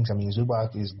things. I mean,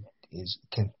 Zubac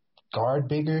can guard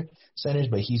bigger centers,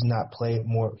 but he's not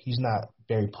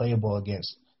very playable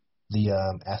against the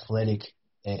athletic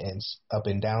and up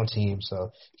and down teams.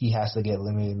 So he has to get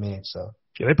limited minutes. So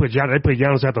yeah, they put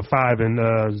Giannis at the 5, and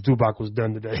Zubac was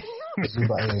done today.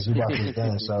 Zubac was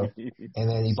done. So, and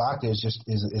then Ibaka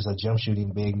is a jump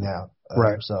shooting big now.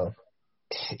 Right. So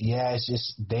yeah, it's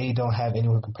just they don't have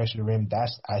anyone who can pressure the rim.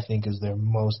 That's, I think, is their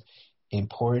most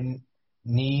important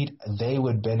need. They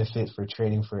would benefit for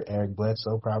trading for Eric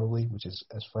Bledsoe probably, which is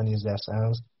as funny as that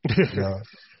sounds.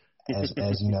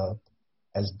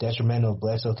 As detrimental as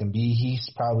Bledsoe can be, he's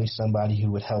probably somebody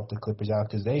who would help the Clippers out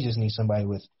because they just need somebody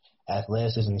with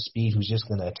athleticism and speed who's just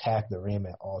going to attack the rim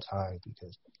at all times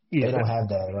because they don't have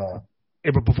that at all.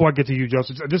 Yeah, but before I get to you,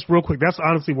 Joseph, just real quick, that's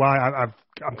honestly why I'm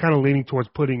kind of leaning towards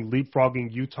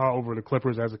leapfrogging Utah over the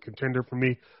Clippers as a contender for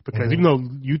me because even though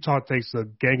Utah takes a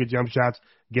gang of jump shots,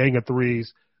 gang of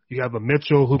threes, you have a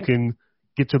Mitchell who can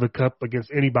get to the cup against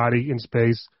anybody in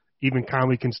space. Even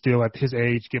Conley can still, at his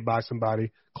age, get by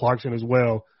somebody. Clarkson as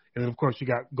well. And then, of course, you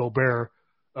got Gobert.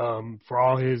 For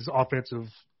all his offensive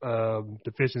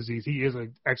deficiencies, he is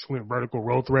an excellent vertical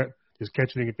roll threat, just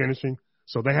catching and finishing.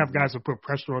 So they have guys to put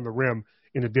pressure on the rim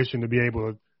in addition to be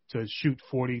able to shoot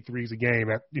 40 threes a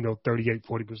game at, 38,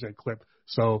 40% clip.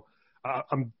 So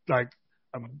the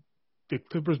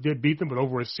Clippers did beat them, but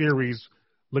over a series,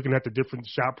 looking at the different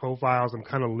shot profiles, I'm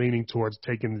kind of leaning towards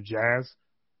taking the Jazz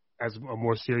as a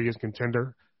more serious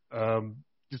contender.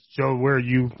 Just Joe, where are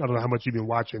you? I don't know how much you've been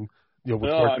watching, with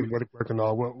work and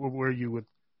all. Where are you with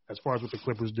as far as what the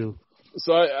Clippers do?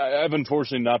 So I've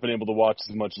unfortunately not been able to watch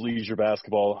as much leisure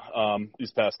basketball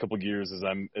these past couple of years as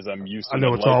I'm used to. I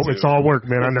know it's all work,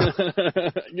 man. I know.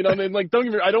 You know what I mean? Like, don't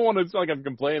get me. I don't want to sound like I'm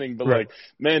complaining, but right. Like,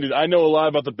 man, dude, I know a lot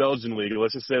about the Belgian league.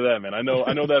 Let's just say that, man. I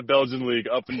know that Belgian league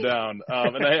up and down,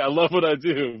 and I love what I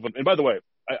do. And by the way,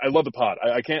 I love the pod.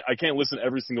 I can't listen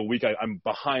every single week. I'm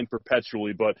behind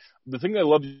perpetually, but the thing that I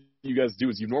love you guys do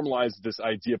is you normalize this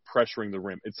idea of pressuring the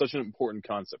rim. It's such an important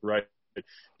concept, right?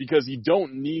 Because you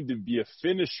don't need to be a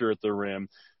finisher at the rim,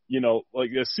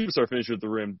 like a superstar finisher at the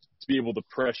rim to be able to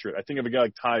pressure it. I think of a guy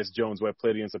like Tyus Jones, who I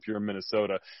played against up here in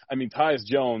Minnesota. I mean, Tyus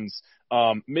Jones,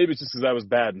 maybe it's just because I was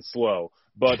bad and slow,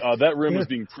 but that rim was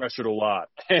being pressured a lot.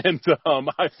 And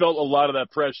I felt a lot of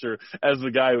that pressure as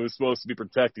the guy who was supposed to be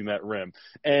protecting that rim.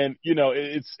 And,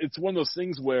 it's one of those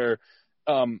things where,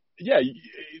 to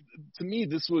me,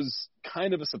 this was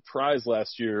kind of a surprise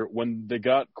last year when they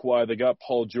got Kawhi, they got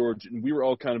Paul George, and we were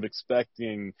all kind of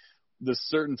expecting this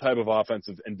certain type of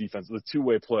offensive and defense, the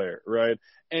two-way player, right?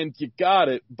 And you got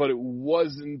it, but it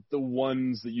wasn't the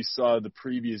ones that you saw the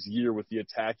previous year with the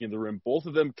attacking of the rim. Both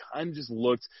of them kind of just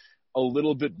looked a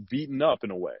little bit beaten up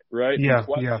in a way, right? Yeah,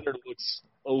 Kawhi Leonard looks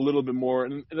a little bit more,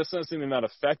 and that's not saying they're not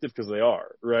effective because they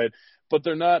are, right? But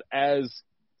they're not as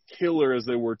killer as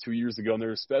they were 2 years ago, and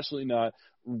they're especially not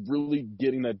really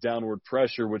getting that downward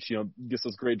pressure, which, gets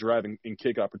those great driving and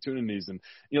kick opportunities. And,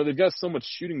 they've got so much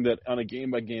shooting that on a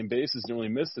game-by-game basis, they really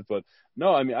missed it. But,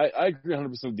 no, I mean, I agree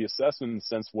 100% with the assessment in the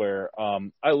sense where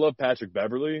I love Patrick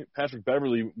Beverley. Patrick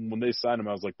Beverley, when they signed him,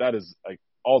 I was like, that is, like,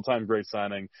 all-time great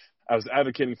signing. I was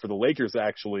advocating for the Lakers,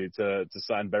 actually, to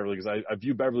sign Beverley because I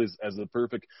view Beverley as the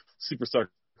perfect superstar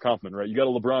complement, right? You got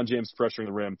a LeBron James pressuring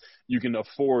the rim. You can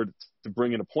afford to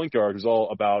bring in a point guard who's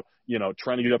all about,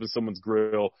 trying to get up in someone's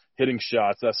grill, hitting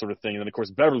shots, that sort of thing. And then, of course,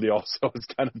 Beverley also is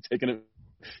kind of taking it.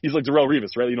 He's like Darrelle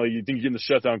Revis, right? You think you get in the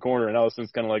shutdown corner, and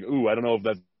Allison's kind of like, ooh, I don't know if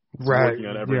that's working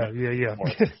on every Yeah.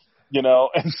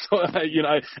 And so, I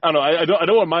don't know. I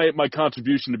don't want my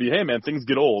contribution to be, hey, man, things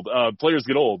get old. Players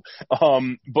get old.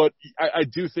 But I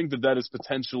do think that is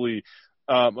potentially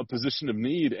a position of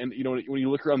need. And, when you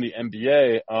look around the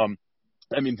NBA,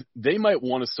 I mean, they might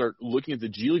want to start looking at the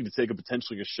G League to take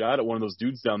potentially a shot at one of those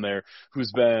dudes down there who's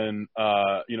been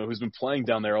playing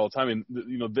down there all the time.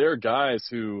 And, there are guys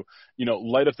who,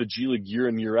 light up the G League year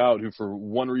in, year out, who for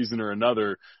one reason or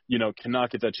another,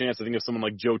 cannot get that chance. I think of someone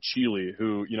like Joe Cheely,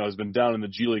 who, has been down in the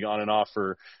G League on and off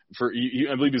I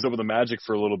believe he was up with the Magic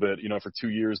for a little bit, for 2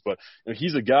 years. But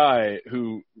he's a guy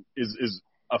who is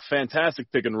a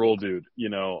fantastic pick and roll dude,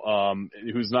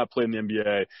 who's not played in the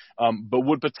NBA, but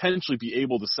would potentially be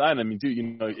able to sign. I mean, dude,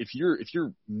 if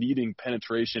you're needing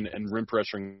penetration and rim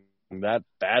pressuring that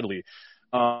badly,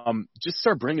 just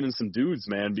start bringing in some dudes,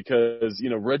 man, because,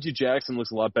 Reggie Jackson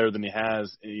looks a lot better than he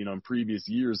has, in previous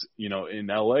years, in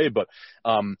LA, but,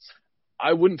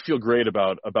 I wouldn't feel great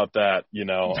about that, going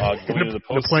into the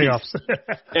playoffs.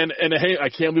 and hey, I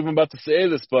can't believe I'm about to say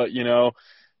this, but,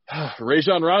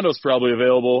 Rajon Rondo's probably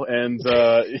available, and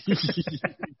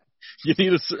you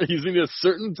need a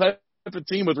certain type of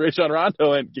team with Rajon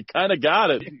Rondo, and you kind of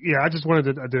got it. Yeah, I just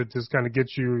wanted to just kind of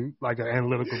get you like an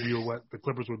analytical view of what the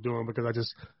Clippers were doing,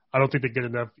 because I don't think they get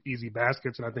enough easy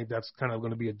baskets, and I think that's kind of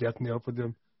going to be a death knell for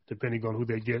them, depending on who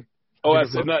they get. Oh,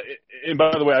 and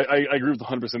by the way, I agree with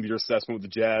 100% of your assessment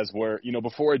with the Jazz, where,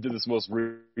 before I did this most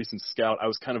recent scout, I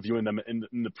was kind of viewing them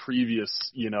in the previous,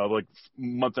 like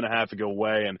month and a half ago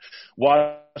way, and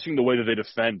watching the way that they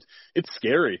defend, it's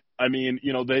scary. I mean,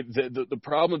 the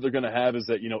problem that they're going to have is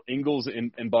that, Ingles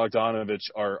and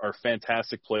Bogdanovich are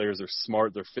fantastic players. They're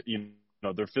smart. They're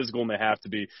they're physical, and they have to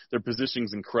be. Their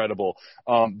positioning's incredible.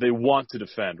 They want to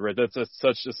defend, right? That's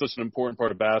such an important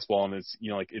part of basketball, and it's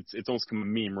it's almost become a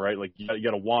meme, right? Like you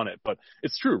got to want it, but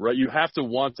it's true, right? You have to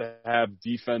want to have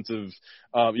defensive.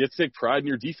 You have to take pride in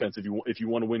your defense if you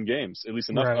want to win games, at least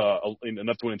enough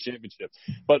enough to win a championship.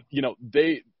 But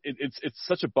it's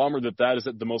such a bummer that is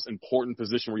at the most important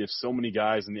position where you have so many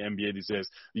guys in the NBA these days.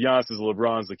 The Giannis, the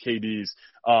LeBrons, the KDs,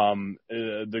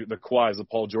 the Kawhis, the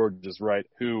Paul Georges, right?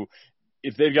 Who,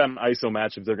 if they've got an ISO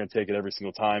matchup, they're going to take it every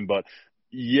single time. But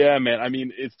yeah, man, I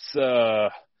mean, it's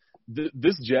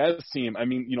this Jazz team. I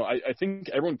mean, I think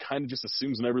everyone kind of just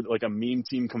assumes whenever like a meme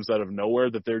team comes out of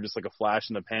nowhere that they're just like a flash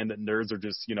in the pan, that nerds are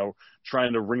just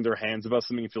trying to wring their hands about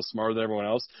something and feel smarter than everyone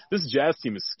else. This Jazz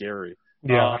team is scary.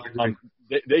 Yeah,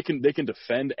 they can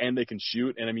defend and they can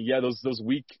shoot, and I mean, those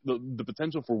weak the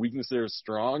potential for weakness there is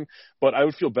strong, but I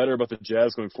would feel better about the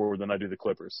Jazz going forward than I do the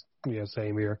Clippers. Yeah,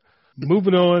 same here.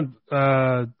 Moving on,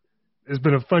 it's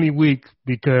been a funny week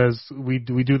because we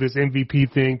do this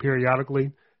MVP thing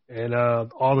periodically, and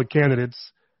all the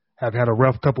candidates have had a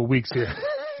rough couple weeks here.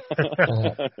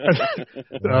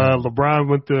 LeBron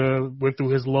went through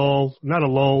his lull, not a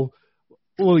lull.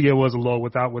 Well, yeah, it was a lull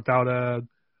without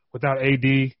AD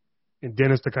and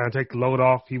Dennis to kind of take the load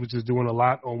off. He was just doing a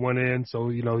lot on one end, so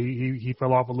he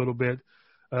fell off a little bit.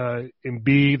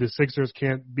 Embiid, the Sixers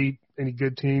can't beat any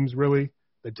good teams really.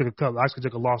 They took a loss to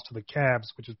the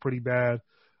Cavs, which is pretty bad.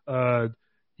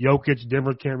 Jokic,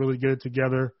 Denver can't really get it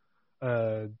together.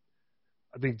 I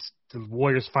think the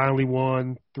Warriors finally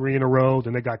won 3 in a row.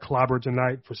 Then they got clobbered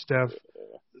tonight for Steph.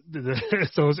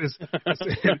 So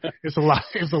it's a lot.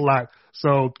 It's a lot.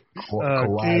 So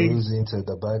Kawhi losing to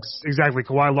the Bucks. Exactly.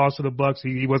 Kawhi lost to the Bucks.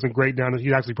 He wasn't great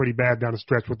he's actually pretty bad down the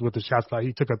stretch with the shots.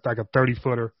 He took a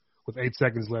 30-footer with 8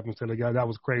 seconds left instead of that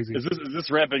was crazy. Is this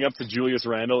ramping up to Julius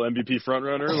Randle MVP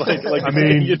frontrunner? Like I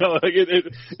mean,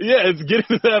 it's getting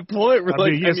to that point where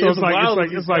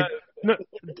it's like no,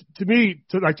 to me,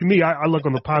 I look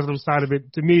on the positive side of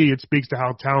it. To me, it speaks to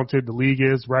how talented the league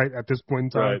is right at this point in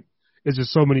time. Right. it's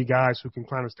just so many guys who can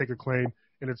kind of stake a claim.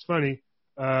 And it's funny,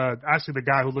 actually the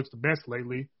guy who looks the best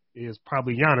lately is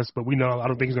probably Giannis, but we know I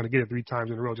don't think he's going to get it 3 times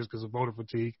in a row just because of voter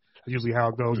fatigue. That's usually how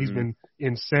it goes. He's been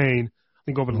insane. I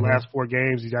think over the last 4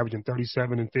 games, he's averaging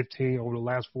 37 and 15 over the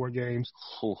last 4 games.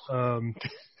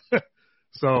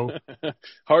 So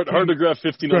hard to grab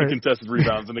 15 uncontested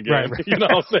rebounds in a game. Right. You know,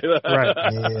 I'll say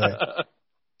that.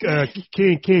 Yeah.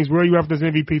 Kings, where are you at with this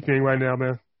MVP thing right now,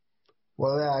 man?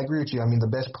 Well, yeah, I agree with you. I mean, the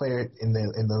best player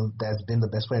that's been the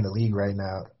best player in the league right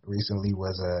now recently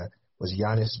was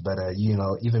Giannis, but you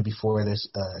know, even before this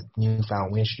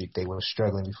newfound win streak, they were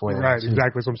struggling before that. Right,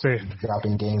 exactly what I'm saying.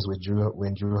 Dropping games with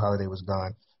when Jrue Holiday was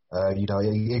gone. You know,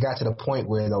 it got to the point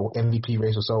where the MVP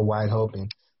race was so wide open.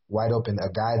 A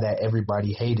guy that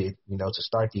everybody hated, you know, to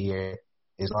start the year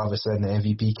is all of a sudden the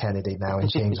MVP candidate now,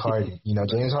 and James Harden. You know,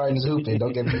 James Harden's hooping.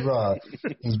 Don't get me wrong,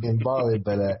 he's been balling,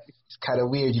 but it's kind of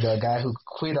weird. You know, a guy who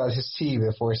quit on his team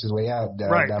and forced his way out.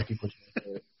 Now people.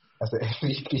 That's an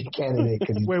MVP candidate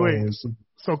because he's playing.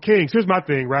 So Kings, here's my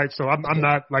thing, right? So I'm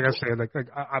not, like I said, like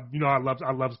I you know, I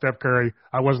love Steph Curry.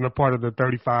 I wasn't a part of the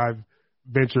 35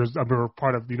 ventures. I was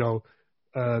part of, you know,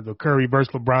 the Curry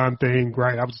versus LeBron thing,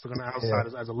 right? I was just on the outside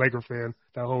as a Laker fan,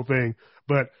 that whole thing.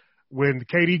 But when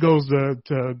KD goes to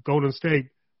Golden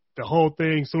State, the whole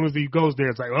thing, as soon as he goes there,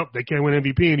 it's like, oh, they can't win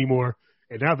MVP anymore.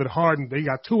 And now that Harden, they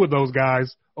got 2 of those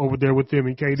guys over there with them,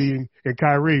 and KD and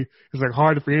Kyrie. It's like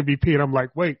Harden for MVP, and I'm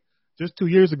like, wait. Just 2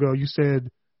 years ago, you said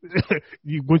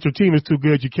once your team is too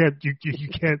good, you can't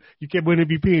win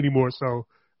MVP anymore. So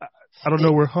I don't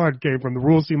know where Harden came from. The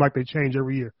rules seem like they change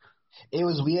every year. It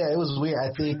was weird.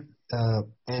 I think,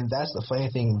 and that's the funny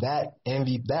thing, that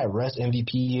Russ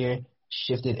MVP year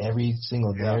shifted every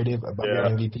single narrative about the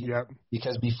MVP. Yep.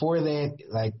 Because before then,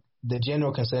 like the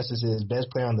general consensus is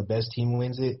best player on the best team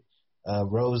wins it.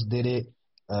 Rose did it.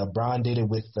 Bron did it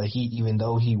with the Heat, even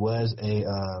though he was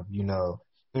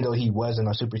even though he wasn't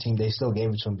a super team, they still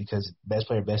gave it to him because best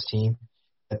player, best team.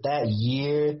 But that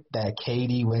year that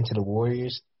KD went to the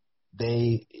Warriors,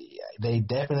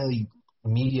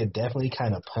 media definitely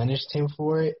kind of punished him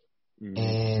for it. Mm-hmm.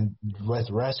 And with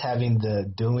Russ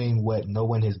doing what no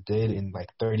one has did in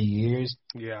like 30 years,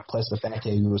 plus the fact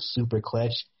that he was super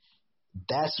clutch,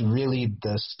 that's really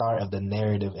the start of the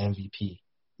narrative MVP.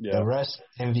 Yeah. The Russ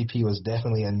MVP was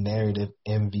definitely a narrative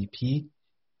MVP.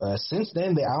 Since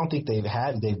then, I don't think they've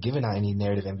given out any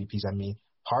narrative MVPs. I mean,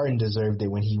 Harden deserved it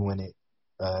when he won it.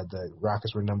 The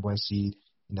Rockets were number 1 seed.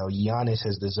 You know, Giannis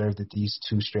has deserved it these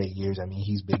 2 straight years. I mean,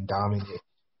 he's been dominant.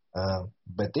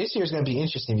 But this year is going to be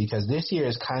interesting because this year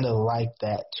is kind of like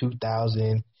that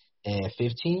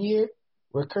 2015 year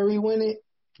where Curry won it.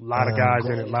 A lot of guys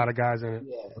in it. Yeah, a lot of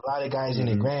guys in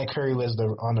it. Grant Curry was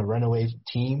on the runaway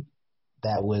team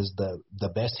that was the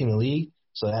best team in the league.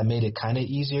 So that made it kind of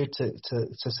easier to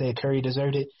say Curry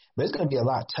deserved it. But it's going to be a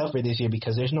lot tougher this year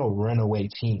because there's no runaway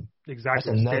team.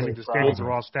 Exactly. The standings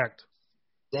are all stacked.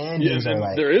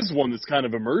 There is one that's kind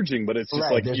of emerging, but it's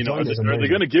just like, you know, are they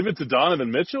going to give it to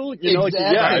Donovan Mitchell? You know,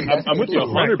 exactly. like, I'm with you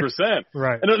 100%.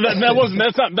 Right. And that's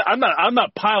not. I'm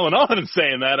not piling on and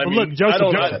saying that. I mean, look,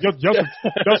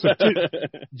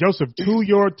 Joseph,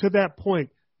 to that point,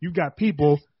 you got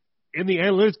people in the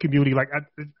analytics community, like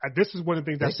this is one of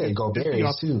the things they say Gobert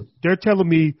too. They're telling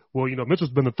me, well, you know,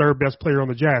 Mitchell's been the 3rd best player on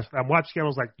the Jazz. I'm watching, I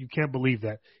was like, you can't believe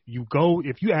that.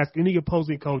 If you ask any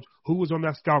opposing coach who was on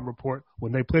that scouting report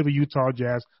when they play the Utah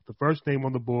Jazz, the first name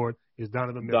on the board is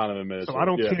Donovan Mitchell. So I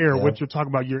don't care what you're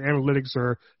talking about, your analytics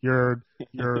or your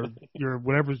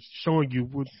whatever's showing you,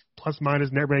 with plus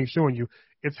minus net rating showing you.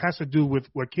 It has to do with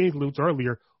what King alluded to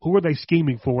earlier. Who are they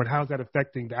scheming for, and how is that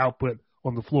affecting the output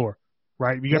on the floor?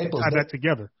 Right, we got to tie that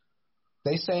together.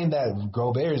 They saying that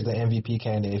Gobert is the MVP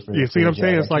candidate for. Yeah, see what I'm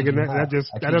saying? It's like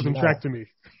that doesn't track to me.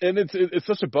 And it's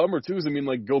such a bummer too. I mean,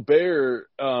 like Gobert,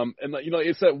 and like, you know,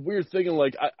 it's that weird thing. And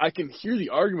like I can hear the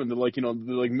argument that like, you know,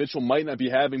 like Mitchell might not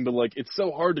be having, but like it's so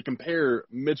hard to compare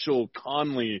Mitchell,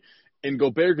 Conley, and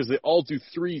Gobert because they all do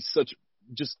 3 such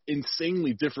just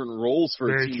insanely different roles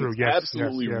for a team that's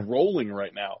absolutely rolling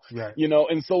right now. Right. You know,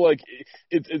 and so like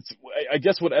it's I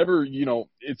guess whatever, you know,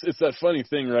 it's that funny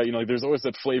thing, right? You know, like there's always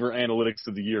that flavor analytics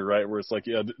of the year, right? Where it's like,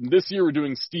 yeah, this year we're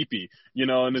doing STEEPY, you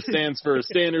know, and it stands for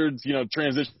standards, you know,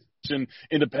 transition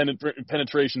independent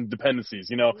penetration dependencies,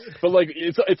 you know, but like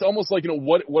it's almost like, you know,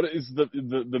 what is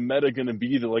the meta going to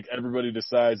be that like everybody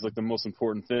decides like the most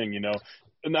important thing, you know?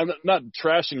 And I'm not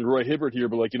trashing Roy Hibbert here,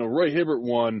 but like, you know, Roy Hibbert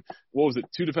won, what was it,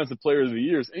 2 defensive players of the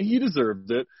years, and he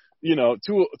deserved it, you know,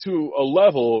 to a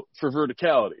level for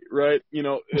verticality, right? You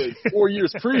know, 4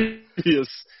 years previous,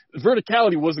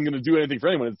 verticality wasn't going to do anything for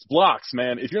anyone. It's blocks,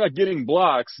 man. If you're not getting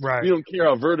blocks, you don't care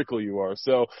how vertical you are.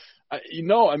 So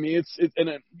I mean,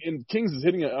 and Kings is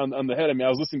hitting it on the head. I mean, I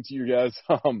was listening to you guys,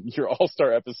 your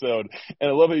All-Star episode, and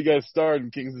I love how you guys started,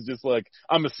 and Kings is just like,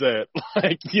 I'm gonna say it.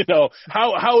 Like,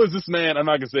 how is this man? I'm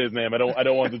not gonna say his name. I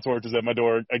don't want the torches at my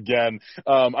door again.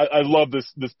 I love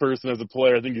this person as a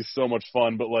player. I think he's so much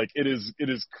fun, but like, it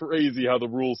is crazy how the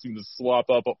rules seem to swap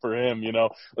up for him,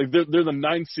 Like, they're the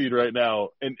 9th seed right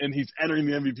now, and he's entering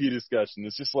the MVP discussion.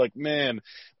 It's just like, man,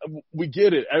 we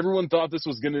get it. Everyone thought this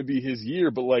was gonna be his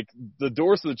year, but like, the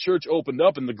doors to the church opened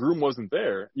up and the groom wasn't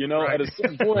there. Right. At a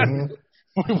certain point,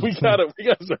 we gotta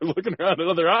start looking around at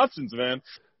other options, man.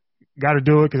 Got to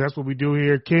do it because that's what we do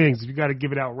here. Kings, if you got to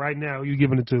give it out right now, who you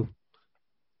giving it to?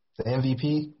 The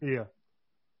MVP? Yeah.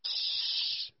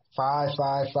 5.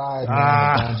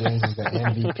 LeBron James is the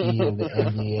MVP of the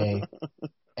NBA.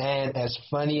 And as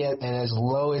funny and as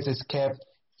low as it's kept,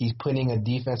 he's putting a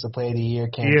Defensive Player of the Year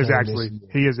campaign.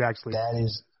 He is actually. That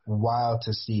is wild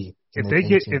to see.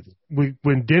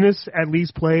 When Dennis at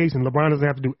least plays and LeBron doesn't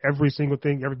have to do every single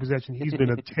thing, every possession, he's been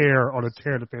a tear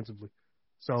defensively.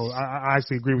 So I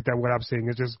actually agree with that. What I'm saying,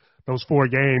 it's just those 4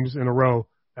 games in a row.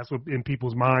 That's what in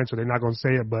people's minds, so they're not going to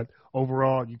say it. But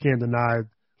overall, you can't deny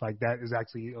like that is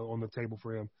actually on the table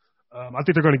for him. I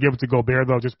think they're going to give it to Gobert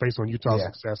though, just based on Utah's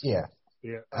success. Yeah.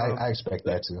 I expect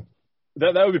that too.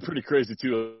 That would be pretty crazy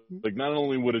too. Like, not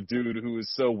only would a dude who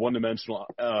is so one-dimensional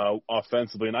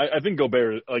offensively, and I think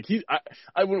Gobert, like,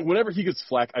 whenever he gets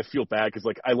flack, I feel bad because,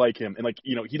 like, I like him, and, like,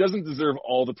 he doesn't deserve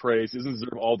all the praise, he doesn't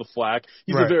deserve all the flack.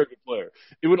 He's a very good player.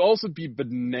 It would also be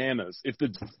bananas if the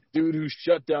dude who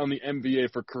shut down the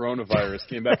NBA for coronavirus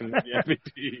came back and won the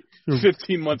MVP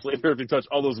 15 months later if he touched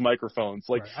all those microphones.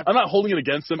 Like, I'm not holding it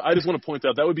against him. I just want to point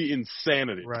out that would be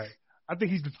insanity. Right. I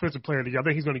think he's Defensive Player of the Year. I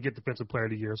think he's going to get Defensive Player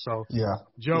of the Year. So, yeah,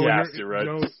 Joe, right.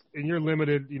 Joe, and you're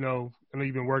limited. I know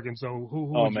you've been working. So,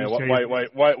 who? Oh man, why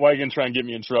are you gonna try and get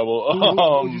me in trouble? Who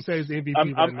would you say is the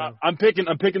MVP right now? I'm picking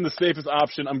the safest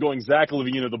option. I'm going Zach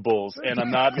LaVine of the Bulls, and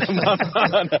I'm not.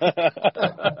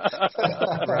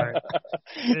 Right.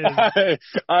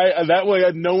 That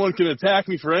way, no one can attack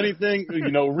me for anything.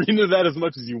 Read into that as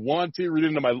much as you want to. Read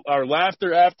into our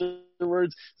laughter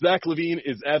afterwards. Zach LaVine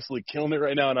is absolutely killing it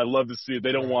right now, and I love to see it.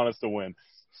 They don't want us to win.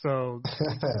 So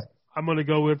I'm going to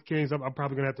go with Kings. I'm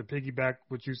probably going to have to piggyback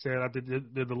what you said.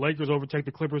 Did the Lakers overtake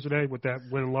the Clippers today with that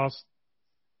win and loss?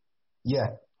 Yeah,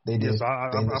 they did. Yes,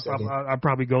 I'd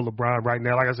probably go LeBron right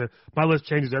now. Like I said, my list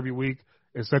changes every week.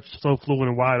 It's so fluid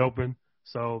and wide open.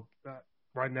 So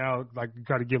right now, like, you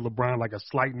got to give LeBron like a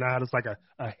slight nod. It's like a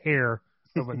hair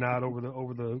of a nod over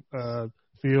the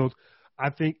field. I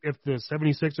think if the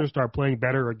 76ers start playing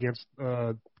better against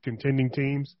contending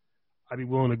teams, I'd be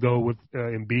willing to go with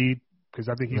Embiid because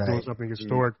I think he's doing something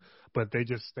historic. But they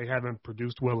haven't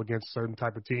produced well against certain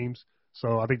type of teams.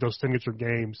 So I think those signature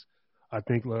games, I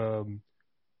think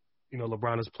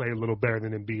LeBron has played a little better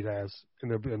than Embiid has in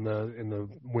the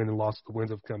win and loss. The wins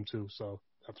have come too. So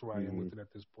that's where I am with it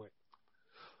at this point.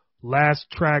 Last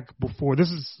track before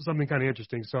this is something kind of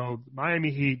interesting. So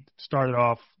Miami Heat started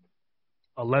off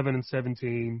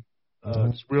 11-17.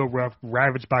 It's real rough,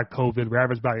 ravaged by COVID,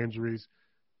 ravaged by injuries.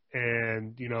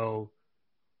 And,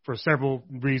 for several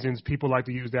reasons, people like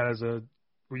to use that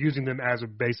we're using them as a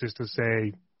basis to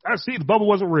say, the bubble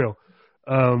wasn't real.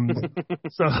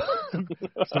 So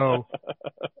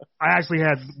I actually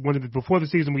had before the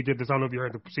season we did this. I don't know if you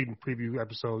heard the season preview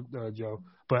episode, Joe,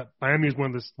 but Miami is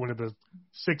one of the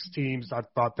 6 teams I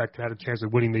thought that had a chance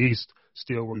of winning the East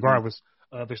still, regardless.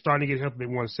 They're starting to get healthy. They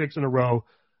won 6 in a row.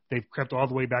 They've crept all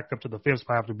the way back up to the 5th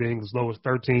spot after being as low as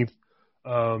 13th.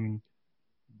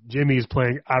 Jimmy is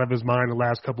playing out of his mind the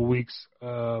last couple weeks.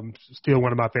 Still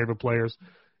one of my favorite players.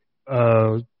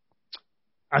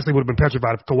 I actually would have been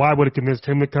petrified if Kawhi would have convinced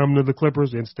him to come to the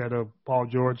Clippers instead of Paul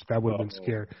George. That would have been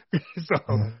scary.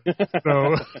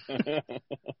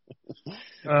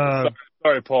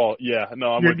 Sorry, Paul. Yeah,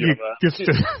 no, I'm with you on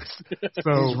that.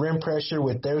 His rim pressure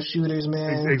with those shooters,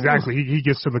 man. Exactly. He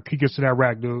gets to that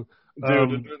rack, dude.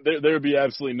 Dude, there would be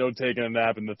absolutely no taking a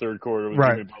nap in the third quarter with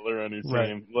Jimmy Butler on your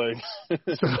team. Like,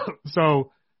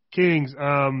 so Kings,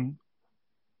 I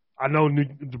know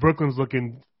Brooklyn's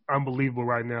looking unbelievable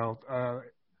right now.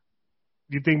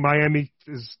 Do you think Miami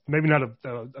is maybe not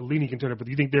a leading contender, but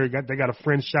do you think they got a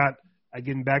fringe shot at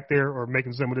getting back there or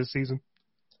making some of this season?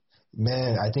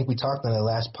 Man, I think we talked on the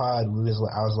last pod. I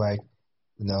was like,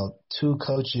 2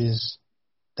 coaches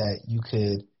that you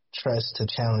could trust to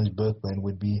challenge Brooklyn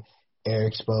would be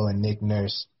Eric Spo and Nick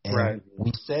Nurse. And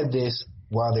we said this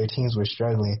while their teams were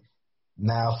struggling.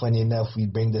 Now, funny enough, we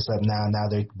bring this up now. Now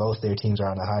both their teams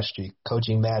are on a hot streak.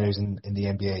 Coaching matters in the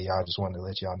NBA. Y'all just wanted to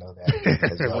let y'all know that.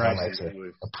 Because y'all like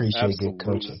to appreciate good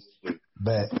coaching.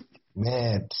 But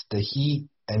Man, the Heat.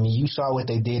 I mean, you saw what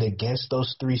they did against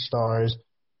those 3 stars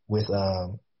with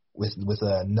no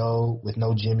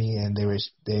Jimmy, and they were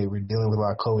dealing with a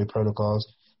lot of COVID protocols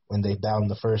when they bowed them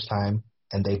the first time,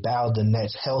 and they bowed the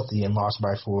Nets healthy and lost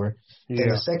by 4. Yeah. In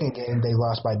the second game, they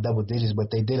lost by double digits, but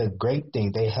they did a great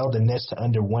thing. They held the Nets to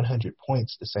under 100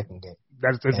 points the second game.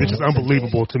 That's just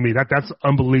unbelievable to me. That's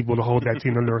unbelievable to hold that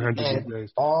team under 100 and these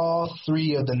days. All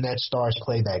 3 of the Nets stars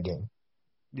played that game.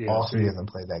 Yeah, all 3 of them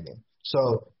played that game.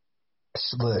 So,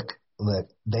 look,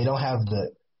 they don't have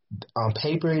on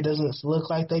paper, it doesn't look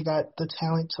like they got the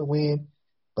talent to win.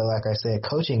 But like I said,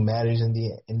 coaching matters in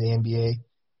the NBA,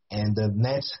 and the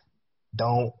Nets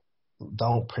don't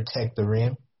protect the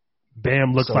rim.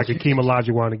 Bam looks like Akeem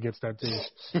Olajuwon against that team.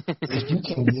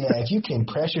 If you can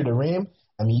pressure the rim,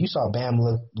 I mean, you saw Bam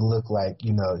look like,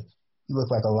 he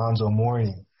looked like Alonzo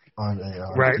Mourning on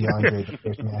right. DeAndre the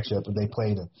first matchup that they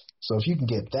played him. So if you can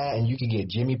get that, and you can get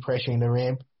Jimmy pressuring the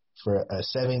rim for a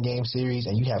 7-game series,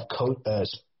 and you have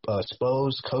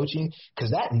Spo's coaching,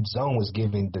 because that zone was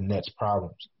giving the Nets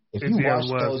problems. If you watch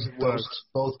those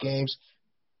both games,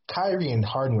 Kyrie and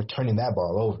Harden were turning that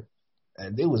ball over.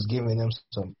 And it was giving them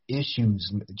some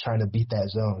issues trying to beat that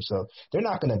zone. So they're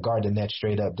not going to guard the Nets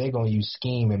straight up. They're going to use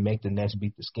scheme and make the Nets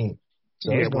beat the scheme. So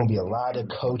there's going to be a lot of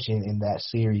coaching in that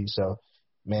series. So,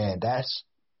 man,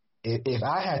 if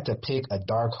I had to pick a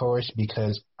dark horse,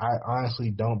 because I honestly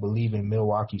don't believe in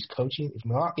Milwaukee's coaching. If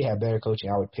Milwaukee had better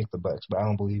coaching, I would pick the Bucks. But I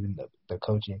don't believe in the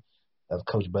coaching of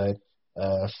Coach Bud.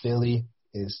 Philly,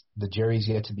 the jury's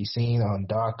yet to be seen on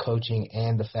dog coaching,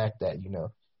 and the fact that,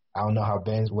 I don't know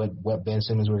what Ben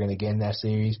Simmons we're going to get in that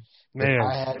series. Man,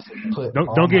 I had to put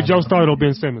don't get Joe started on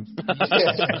Ben Simmons.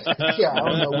 Yeah, I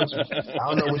don't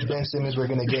know which Ben Simmons we're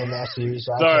going to get in that series.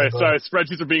 So sorry,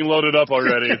 spreadsheets are being loaded up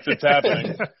already. It's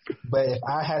happening. But if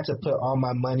I had to put all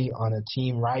my money on a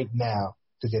team right now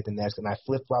to get the Nets, and I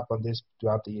flip-flop on this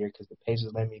throughout the year because the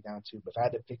Pacers let me down too, but if I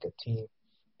had to pick a team,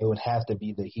 it would have to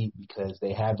be the Heat, because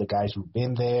they have the guys who've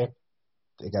been there.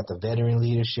 They got the veteran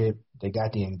leadership. They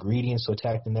got the ingredients to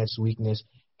attack the Nets' weakness,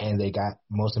 and they got,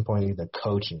 most importantly, the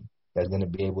coaching that's going to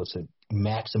be able to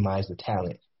maximize the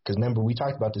talent. Because remember, we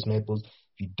talked about this, Maples.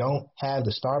 If you don't have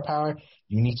the star power,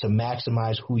 you need to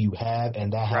maximize who you have,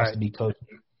 and that has to be coaching.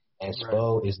 And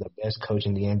Spo is the best coach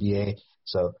in the NBA.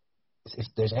 So if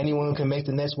there's anyone who can make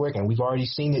the Nets work, and we've already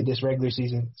seen it this regular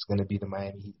season, it's going to be the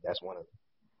Miami Heat. That's one of them.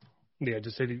 Yeah,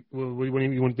 just say, what do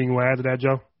you want to add to that,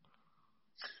 Joe?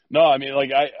 No, I mean,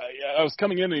 like I was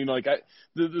coming in, and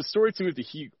the story to me with the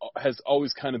Heat has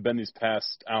always kind of been these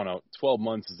past 12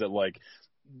 months, is that like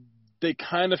they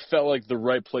kind of felt like the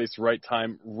right place, right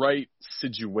time, right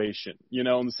situation, in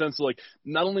the sense of like,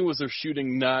 not only was their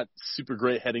shooting not super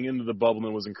great heading into the bubble, and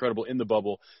it was incredible in the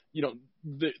bubble,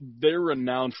 they're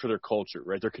renowned for their culture,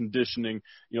 right? Their conditioning,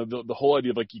 the whole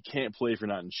idea of like, you can't play if you're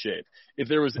not in shape. If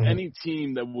there was any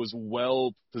team that was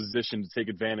well positioned to take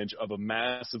advantage of a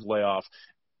massive layoff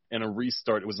and a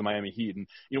restart, it was the Miami Heat.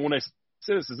 And, when I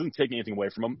say this isn't taking anything away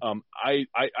from them, I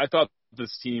thought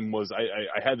this team was,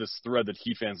 I had this thread that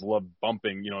Heat fans loved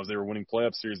bumping, as they were winning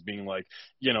playoff series, being like,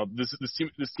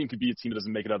 this team could be a team that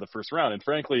doesn't make it out of the first round. And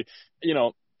frankly,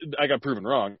 I got proven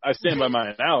wrong. I stand by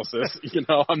my analysis.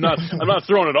 I'm not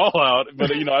throwing it all out,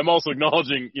 but I'm also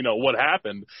acknowledging, what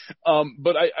happened.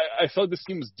 But I felt like this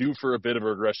team was due for a bit of a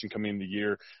regression coming into the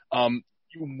year.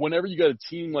 Whenever you got a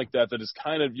team like that is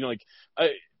kind of,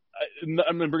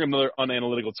 I'm going to bring another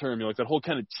unanalytical term, like that whole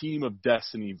kind of team of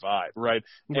destiny vibe, right?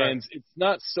 And it's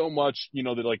not so much,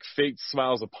 that like fate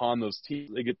smiles upon those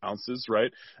teams, they get bounces,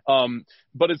 right?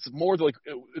 But it's more like,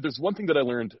 there's one thing that I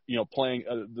learned, playing,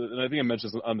 and I think I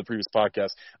mentioned this on the previous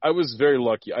podcast. I was very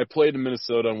lucky. I played in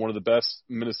Minnesota on one of the best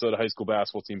Minnesota high school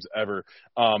basketball teams ever,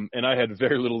 and I had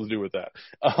very little to do with that.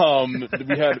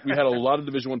 We had a lot of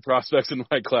Division I prospects in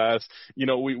my class.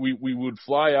 We would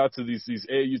fly out to these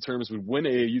AAU tournaments, we'd win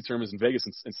AAU tournaments in Vegas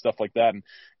and stuff like that. And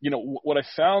what I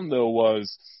found though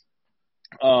was,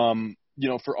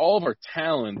 for all of our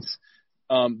talents,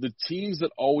 the teams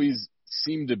that always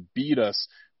seemed to beat us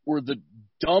were the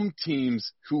dumb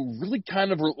teams who really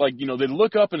kind of were like, they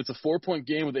look up and it's a 4-point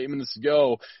game with 8 minutes to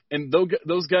go, and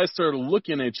those guys started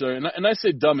looking at each other. And I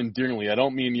say dumb endearingly. I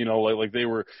don't mean like they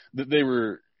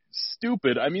were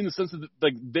stupid. I mean the sense that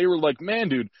like they were like, man,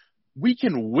 dude, we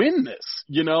can win this,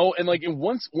 and like, and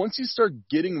once you start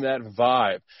getting that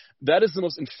vibe, that is the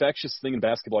most infectious thing in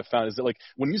basketball I found, is that like,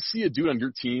 when you see a dude on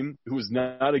your team who is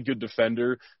not a good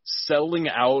defender, settling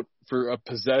out for a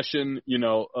possession,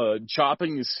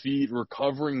 chopping his feet,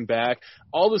 recovering back,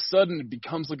 all of a sudden it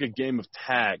becomes like a game of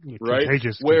tag, right?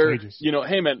 Contagious. Where,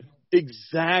 hey man,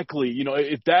 Exactly. You know,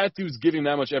 if that dude's giving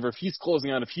that much effort, if he's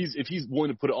closing out, if he's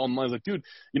willing to put it all in line, like, dude,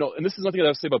 you know, and this is nothing that I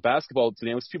have to say about basketball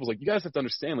today. People's like, you guys have to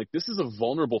understand, like, this is a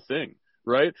vulnerable thing,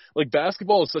 right? Like,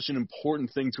 basketball is such an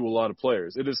important thing to a lot of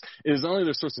players. It is not only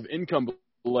their source of income, but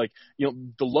like, you know,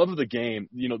 the love of the game,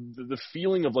 you know, the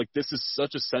feeling of like, this is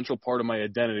such a central part of my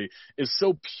identity is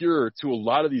so pure to a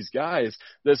lot of these guys.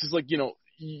 This is like, you know,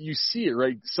 you see it,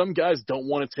 right? Some guys don't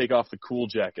want to take off the cool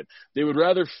jacket. They would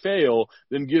rather fail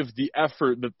than give the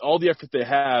effort, all the effort they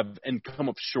have, and come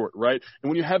up short, right? And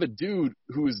when you have a dude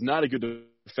who is not a good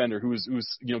defender, who's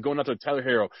you know, going out to Tyler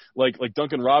Herro, like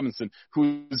Duncan Robinson,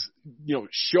 who's, you know,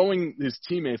 showing his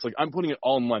teammates, like, I'm putting it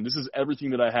all in line. This is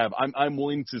everything that I have. I'm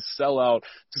willing to sell out,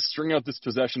 to string out this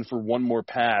possession for one more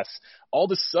pass. All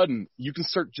of a sudden, you can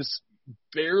start just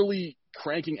barely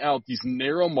cranking out these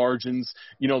narrow margins,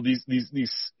 you know, these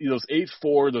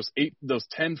 8-4, those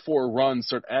 10-4 runs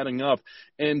start adding up.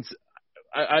 And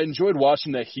I enjoyed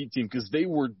watching that Heat team because they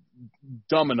were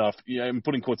dumb enough. Yeah, I'm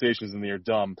putting quotations in the air.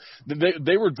 Dumb.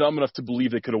 They were dumb enough to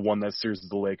believe they could have won that series with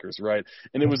the Lakers, right?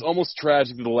 And it was almost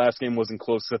tragic that the last game wasn't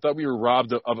close. I thought we were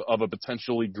robbed of a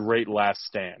potentially great last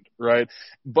stand, right?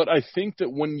 But I think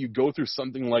that when you go through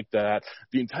something like that,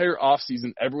 the entire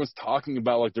offseason, everyone's talking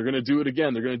about like they're going to do it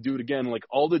again. They're going to do it again. Like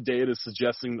all the data is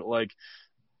suggesting that like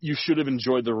you should have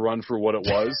enjoyed the run for what it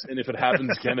was. And if it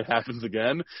happens again, it happens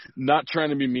again. Not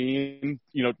trying to be mean,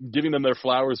 you know, giving them their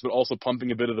flowers, but also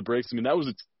pumping a bit of the brakes. I mean, that was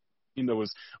a team that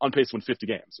was on pace to win 50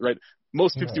 games, right?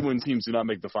 Most 50-win teams do not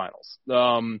make the finals.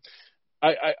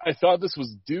 I thought this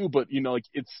was due, but, you know, like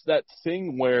it's that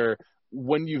thing where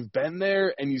when you've been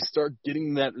there and you start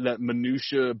getting that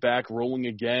minutia back rolling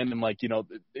again, and like, you know,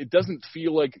 it doesn't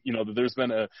feel like, you know, that there's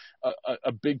been a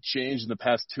big change in the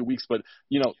past 2 weeks, but,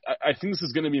 you know, I think this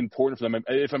is going to be important for them.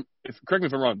 Correct me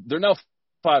if I'm wrong, they're now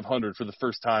 500 for the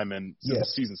first time since the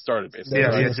season started, basically.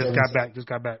 Yeah, just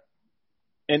got back.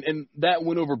 And that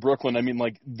win over Brooklyn, I mean,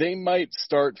 like, they might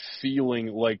start feeling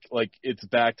like it's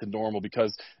back to normal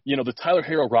because, you know, the Tyler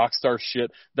Herro rock star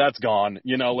shit, that's gone.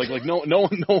 You know, like no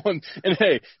one. And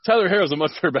hey, Tyler Herro's a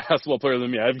much better basketball player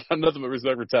than me. I've got nothing but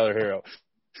respect for Tyler Herro.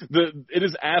 It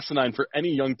is asinine for any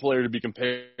young player to be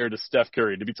compared to Steph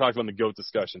Curry, to be talked about in the GOAT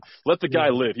discussion. Let the guy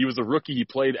live. He was a rookie. He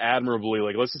played admirably.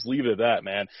 Like, let's just leave it at that,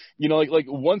 man. You know, like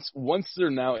once they're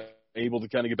now able to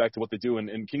kind of get back to what they do,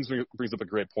 and Kings brings up a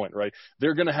great point, right?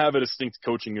 They're going to have a distinct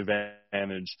coaching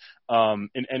advantage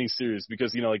in any series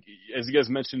because, you know, like as you guys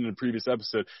mentioned in a previous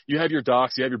episode, you have your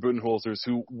Docs, you have your Budenholzers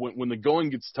who, when the going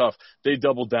gets tough, they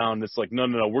double down. It's like, no,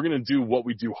 we're going to do what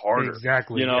we do harder.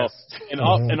 Exactly. You know, yes.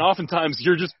 And oftentimes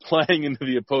you're just playing into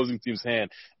the opposing team's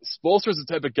hand. Spoelstra's the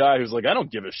type of guy who's like, I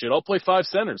don't give a shit. I'll play 5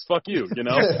 centers. Fuck you. You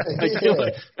know,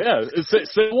 say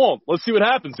it won't. Let's see what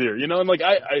happens here. You know, and like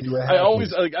I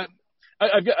always like.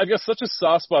 I've got such a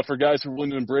soft spot for guys who are willing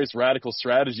to embrace radical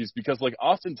strategies because, like,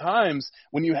 oftentimes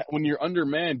when you're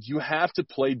undermanned, you have to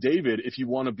play David if you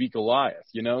want to beat Goliath,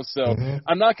 you know? So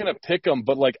I'm not going to pick them,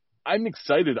 but, like, I'm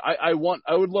excited. I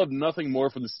would love nothing more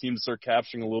for this team to start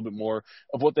capturing a little bit more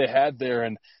of what they had there.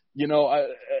 And, you know,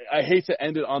 I hate to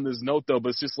end it on this note, though, but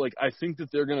it's just, like, I think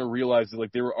that they're going to realize that,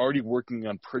 like, they were already working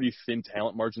on pretty thin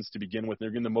talent margins to begin with.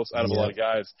 They're getting the most out of a lot of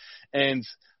guys. And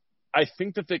I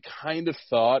think that they kind of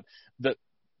thought that,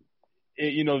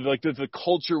 you know, like that the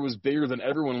culture was bigger than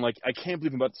everyone. Like, I can't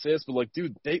believe I'm about to say this, but like,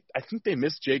 dude, I think they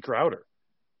miss Jay Crowder.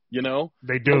 You know,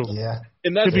 they do. Yeah,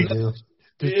 and that's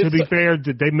to be fair,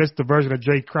 they missed the version of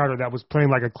Jay Crowder that was playing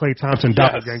like a Klay Thompson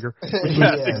doppelganger.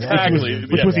 Exactly.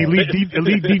 Which was elite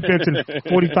defense and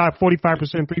 45%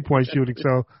 3-point shooting.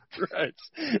 So right.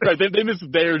 They missed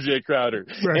their Jay Crowder,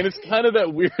 right. And it's kind of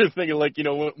that weird thing, like, you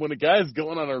know, when a guy's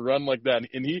going on a run like that,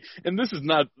 and this is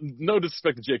not no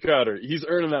disrespect to Jay Crowder, he's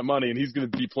earning that money and he's going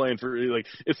to be playing for, like,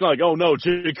 it's not like, oh no,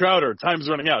 Jay Crowder, time's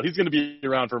running out. He's going to be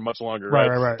around for much longer,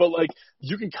 right? But like,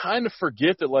 you can kind of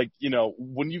forget that, like, you know,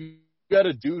 when you got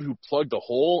a dude who plugged a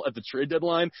hole at the trade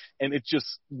deadline and it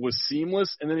just was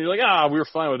seamless, and then you're like, we were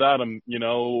fine without him, you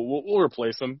know, we'll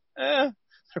replace him. There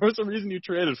was a reason you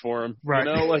traded for him, right?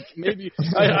 You know, like maybe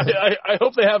I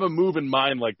hope they have a move in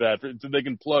mind like that so they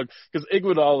can plug, because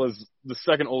Iguodala is the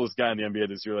second oldest guy in the NBA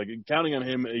this year. Like, counting on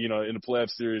him, you know, in a playoff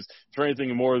series for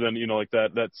anything more than, you know, like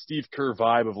that Steve Kerr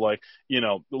vibe of, like, you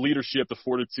know, the leadership, the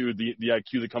fortitude, the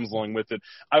IQ that comes along with it.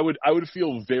 I would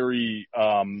feel very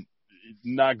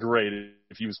not great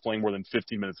if he was playing more than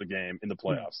 15 minutes a game in the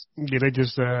playoffs. Yeah, they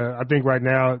just I think right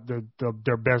now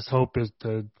their best hope is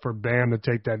for Bam to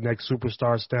take that next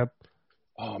superstar step.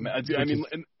 Oh man, I mean,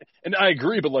 and I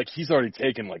agree, but like, he's already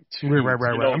taken like 2.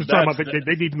 Right. You know, I'm just talking about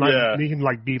they need him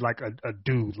like be like a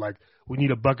dude. Like, we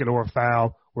need a bucket or a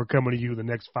foul. We're coming to you the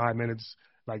next 5 minutes.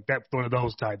 like that, one of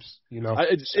those types, you know.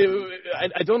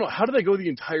 I don't know. How did they go the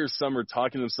entire summer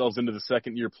talking themselves into the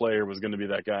second-year player was going to be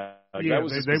that guy? Like, that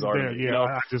was just bizarre to me.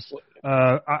 Yeah,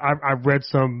 I read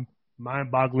some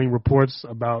mind-boggling reports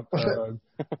about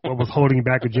what was holding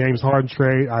back a James Harden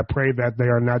trade. I pray that they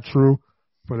are not true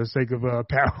for the sake of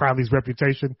Pat Riley's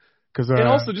reputation. And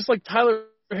also just like Tyler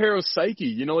Herro's psyche,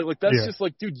 you know, like that's just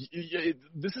like, dude,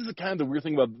 this is the kind of the weird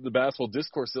thing about the basketball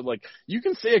discourse that like you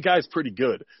can say a guy's pretty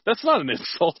good. That's not an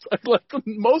insult. Like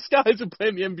most guys who play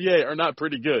in the NBA are not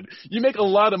pretty good. You make a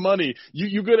lot of money.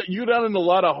 You go down in a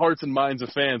lot of hearts and minds of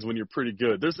fans when you're pretty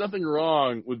good. There's nothing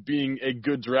wrong with being a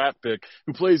good draft pick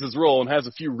who plays his role and has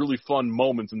a few really fun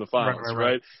moments in the finals,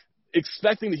 right?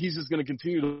 Expecting that he's just going to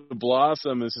continue to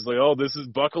blossom. It's just like, oh, this is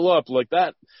buckle up like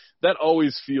that. That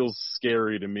always feels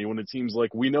scary to me when it seems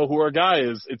like we know who our guy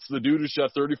is. It's the dude who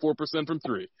shot 34% from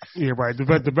three. Yeah, right.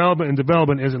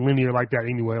 Development isn't linear like that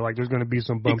anyway. Like there's going to be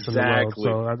some bumps in the road.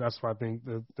 So that's what I think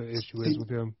the issue is with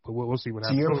him. But we'll see what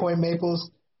happens. To your point, Maples,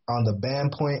 on the Bam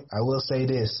point, I will say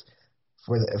this.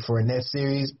 For a net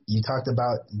series, you talked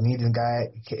about needing a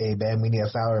guy, hey, Bam, we need a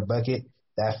foul or a bucket.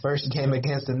 That first game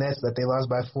against the Nets that they lost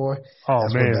by 4,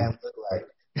 that's man. what Bam looked like.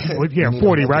 Well, yeah,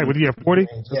 40, right? Would he have 40?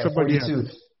 Yeah, 42.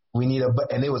 We need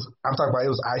and it was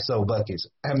ISO buckets.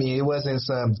 I mean, it wasn't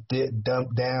some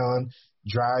dump down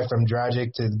drive from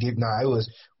Dragic to give.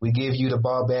 We give you the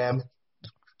ball, Bam,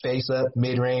 face up,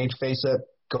 mid range, face up,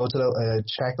 go to the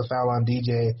track the foul on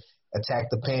DJ, attack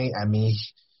the paint. I mean,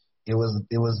 it was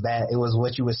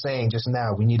what you were saying just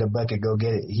now. We need a bucket, go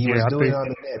get it. He was doing it on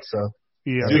the net, so.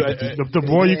 Yeah, the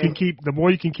more you can keep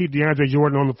DeAndre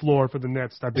Jordan on the floor for the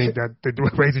Nets, I think that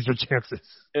raises your chances.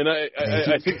 And I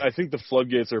think the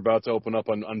floodgates are about to open up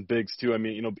on bigs too. I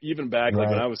mean, you know, even back like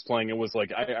when I was playing, it was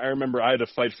like I remember I had to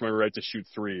fight for my right to shoot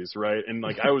threes, right? And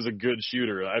like I was a good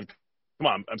shooter. Come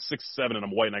on, I'm 6'7" and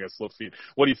I'm white and I got slow feet.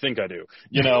 What do you think I do?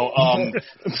 You know,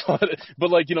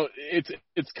 but like, you know, it's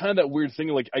kind of that weird thing.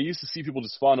 Like I used to see people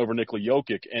just fawn over Nikola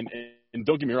Jokic, and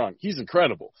don't get me wrong, he's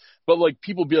incredible. But like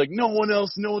people be like, no one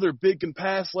else, no other big can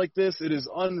pass like this. It is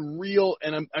unreal.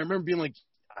 And I remember being like,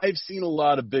 I've seen a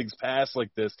lot of bigs pass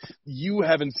like this. You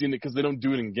haven't seen it because they don't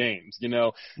do it in games. You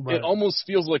know, It almost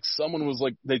feels like someone was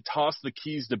like, they tossed the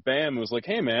keys to Bam and was like,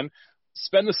 hey man,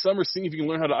 spend the summer seeing if you can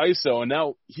learn how to ISO, and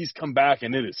now he's come back,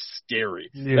 and it is scary.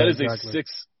 Yeah, that is exactly. A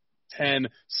 6'10",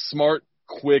 smart,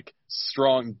 quick,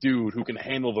 strong dude who can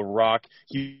handle the rock.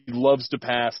 He loves to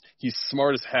pass. He's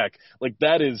smart as heck. Like,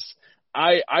 that is –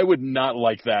 I would not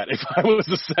like that if I was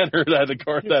the center that had to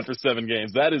guard that for 7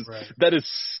 games. That is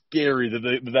scary.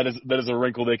 That is a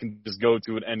wrinkle they can just go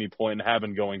to at any point and have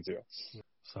been going to.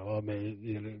 So,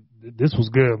 man, this was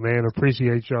good, man.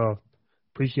 Appreciate y'all.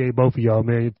 Appreciate both of y'all,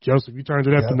 man. Joseph, you turned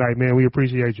it up tonight, man. We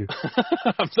appreciate you.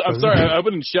 I'm sorry. I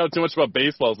wouldn't shout too much about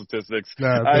baseball statistics.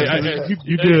 Nah,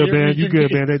 you good, man. You good,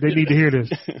 man. They need to hear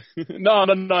this. No.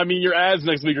 I mean, your ads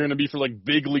next week are going to be for, like,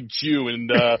 Big League Chew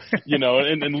and, you know,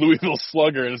 and Louisville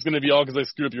Slugger, and it's going to be all because I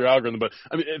screwed up your algorithm. But,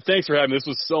 I mean, thanks for having me. This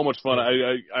was so much fun.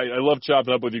 I love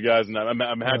chopping up with you guys, and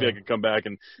I'm happy I could come back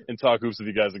and talk hoops with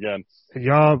you guys again. And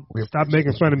y'all, stop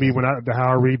making fun of me when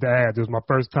how I read the ads. It was my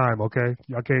first time, okay?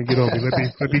 Y'all can't get over me.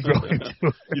 Let me go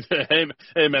into it.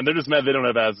 Hey, man, they're just mad they don't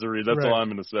have ads to read. That's all I'm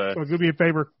going to say. So do me a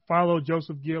favor. Follow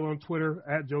Joseph Gill on Twitter,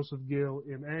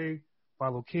 @JosephGillMA.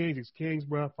 Follow Kings. It's Kings,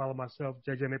 bro. Follow myself,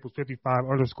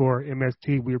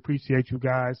 JJMaples55_MST. We appreciate you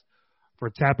guys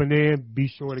for tapping in. Be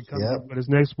sure to come with us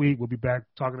next week. We'll be back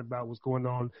talking about what's going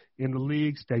on in the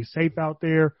league. Stay safe out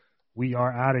there. We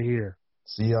are out of here.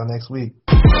 See y'all next week.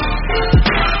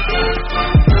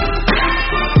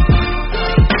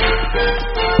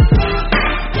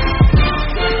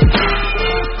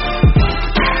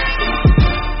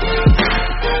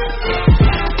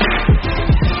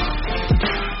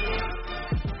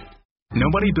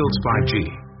 Nobody builds 5G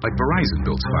like Verizon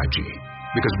builds 5G,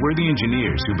 because we're the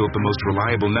engineers who built the most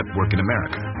reliable network in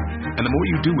America. And the more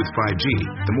you do with 5G,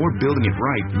 the more building it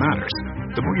right matters.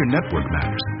 The more your network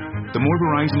matters. The more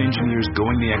Verizon engineers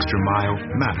going the extra mile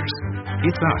matters.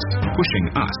 It's us pushing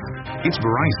us. It's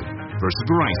Verizon versus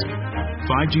Verizon.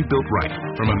 5G built right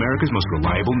from America's most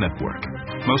reliable network.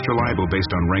 Most reliable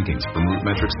based on rankings from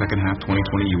RootMetrics second half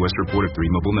 2020 U.S. report of 3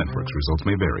 mobile networks. Results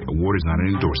may vary. Award is not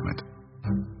an endorsement.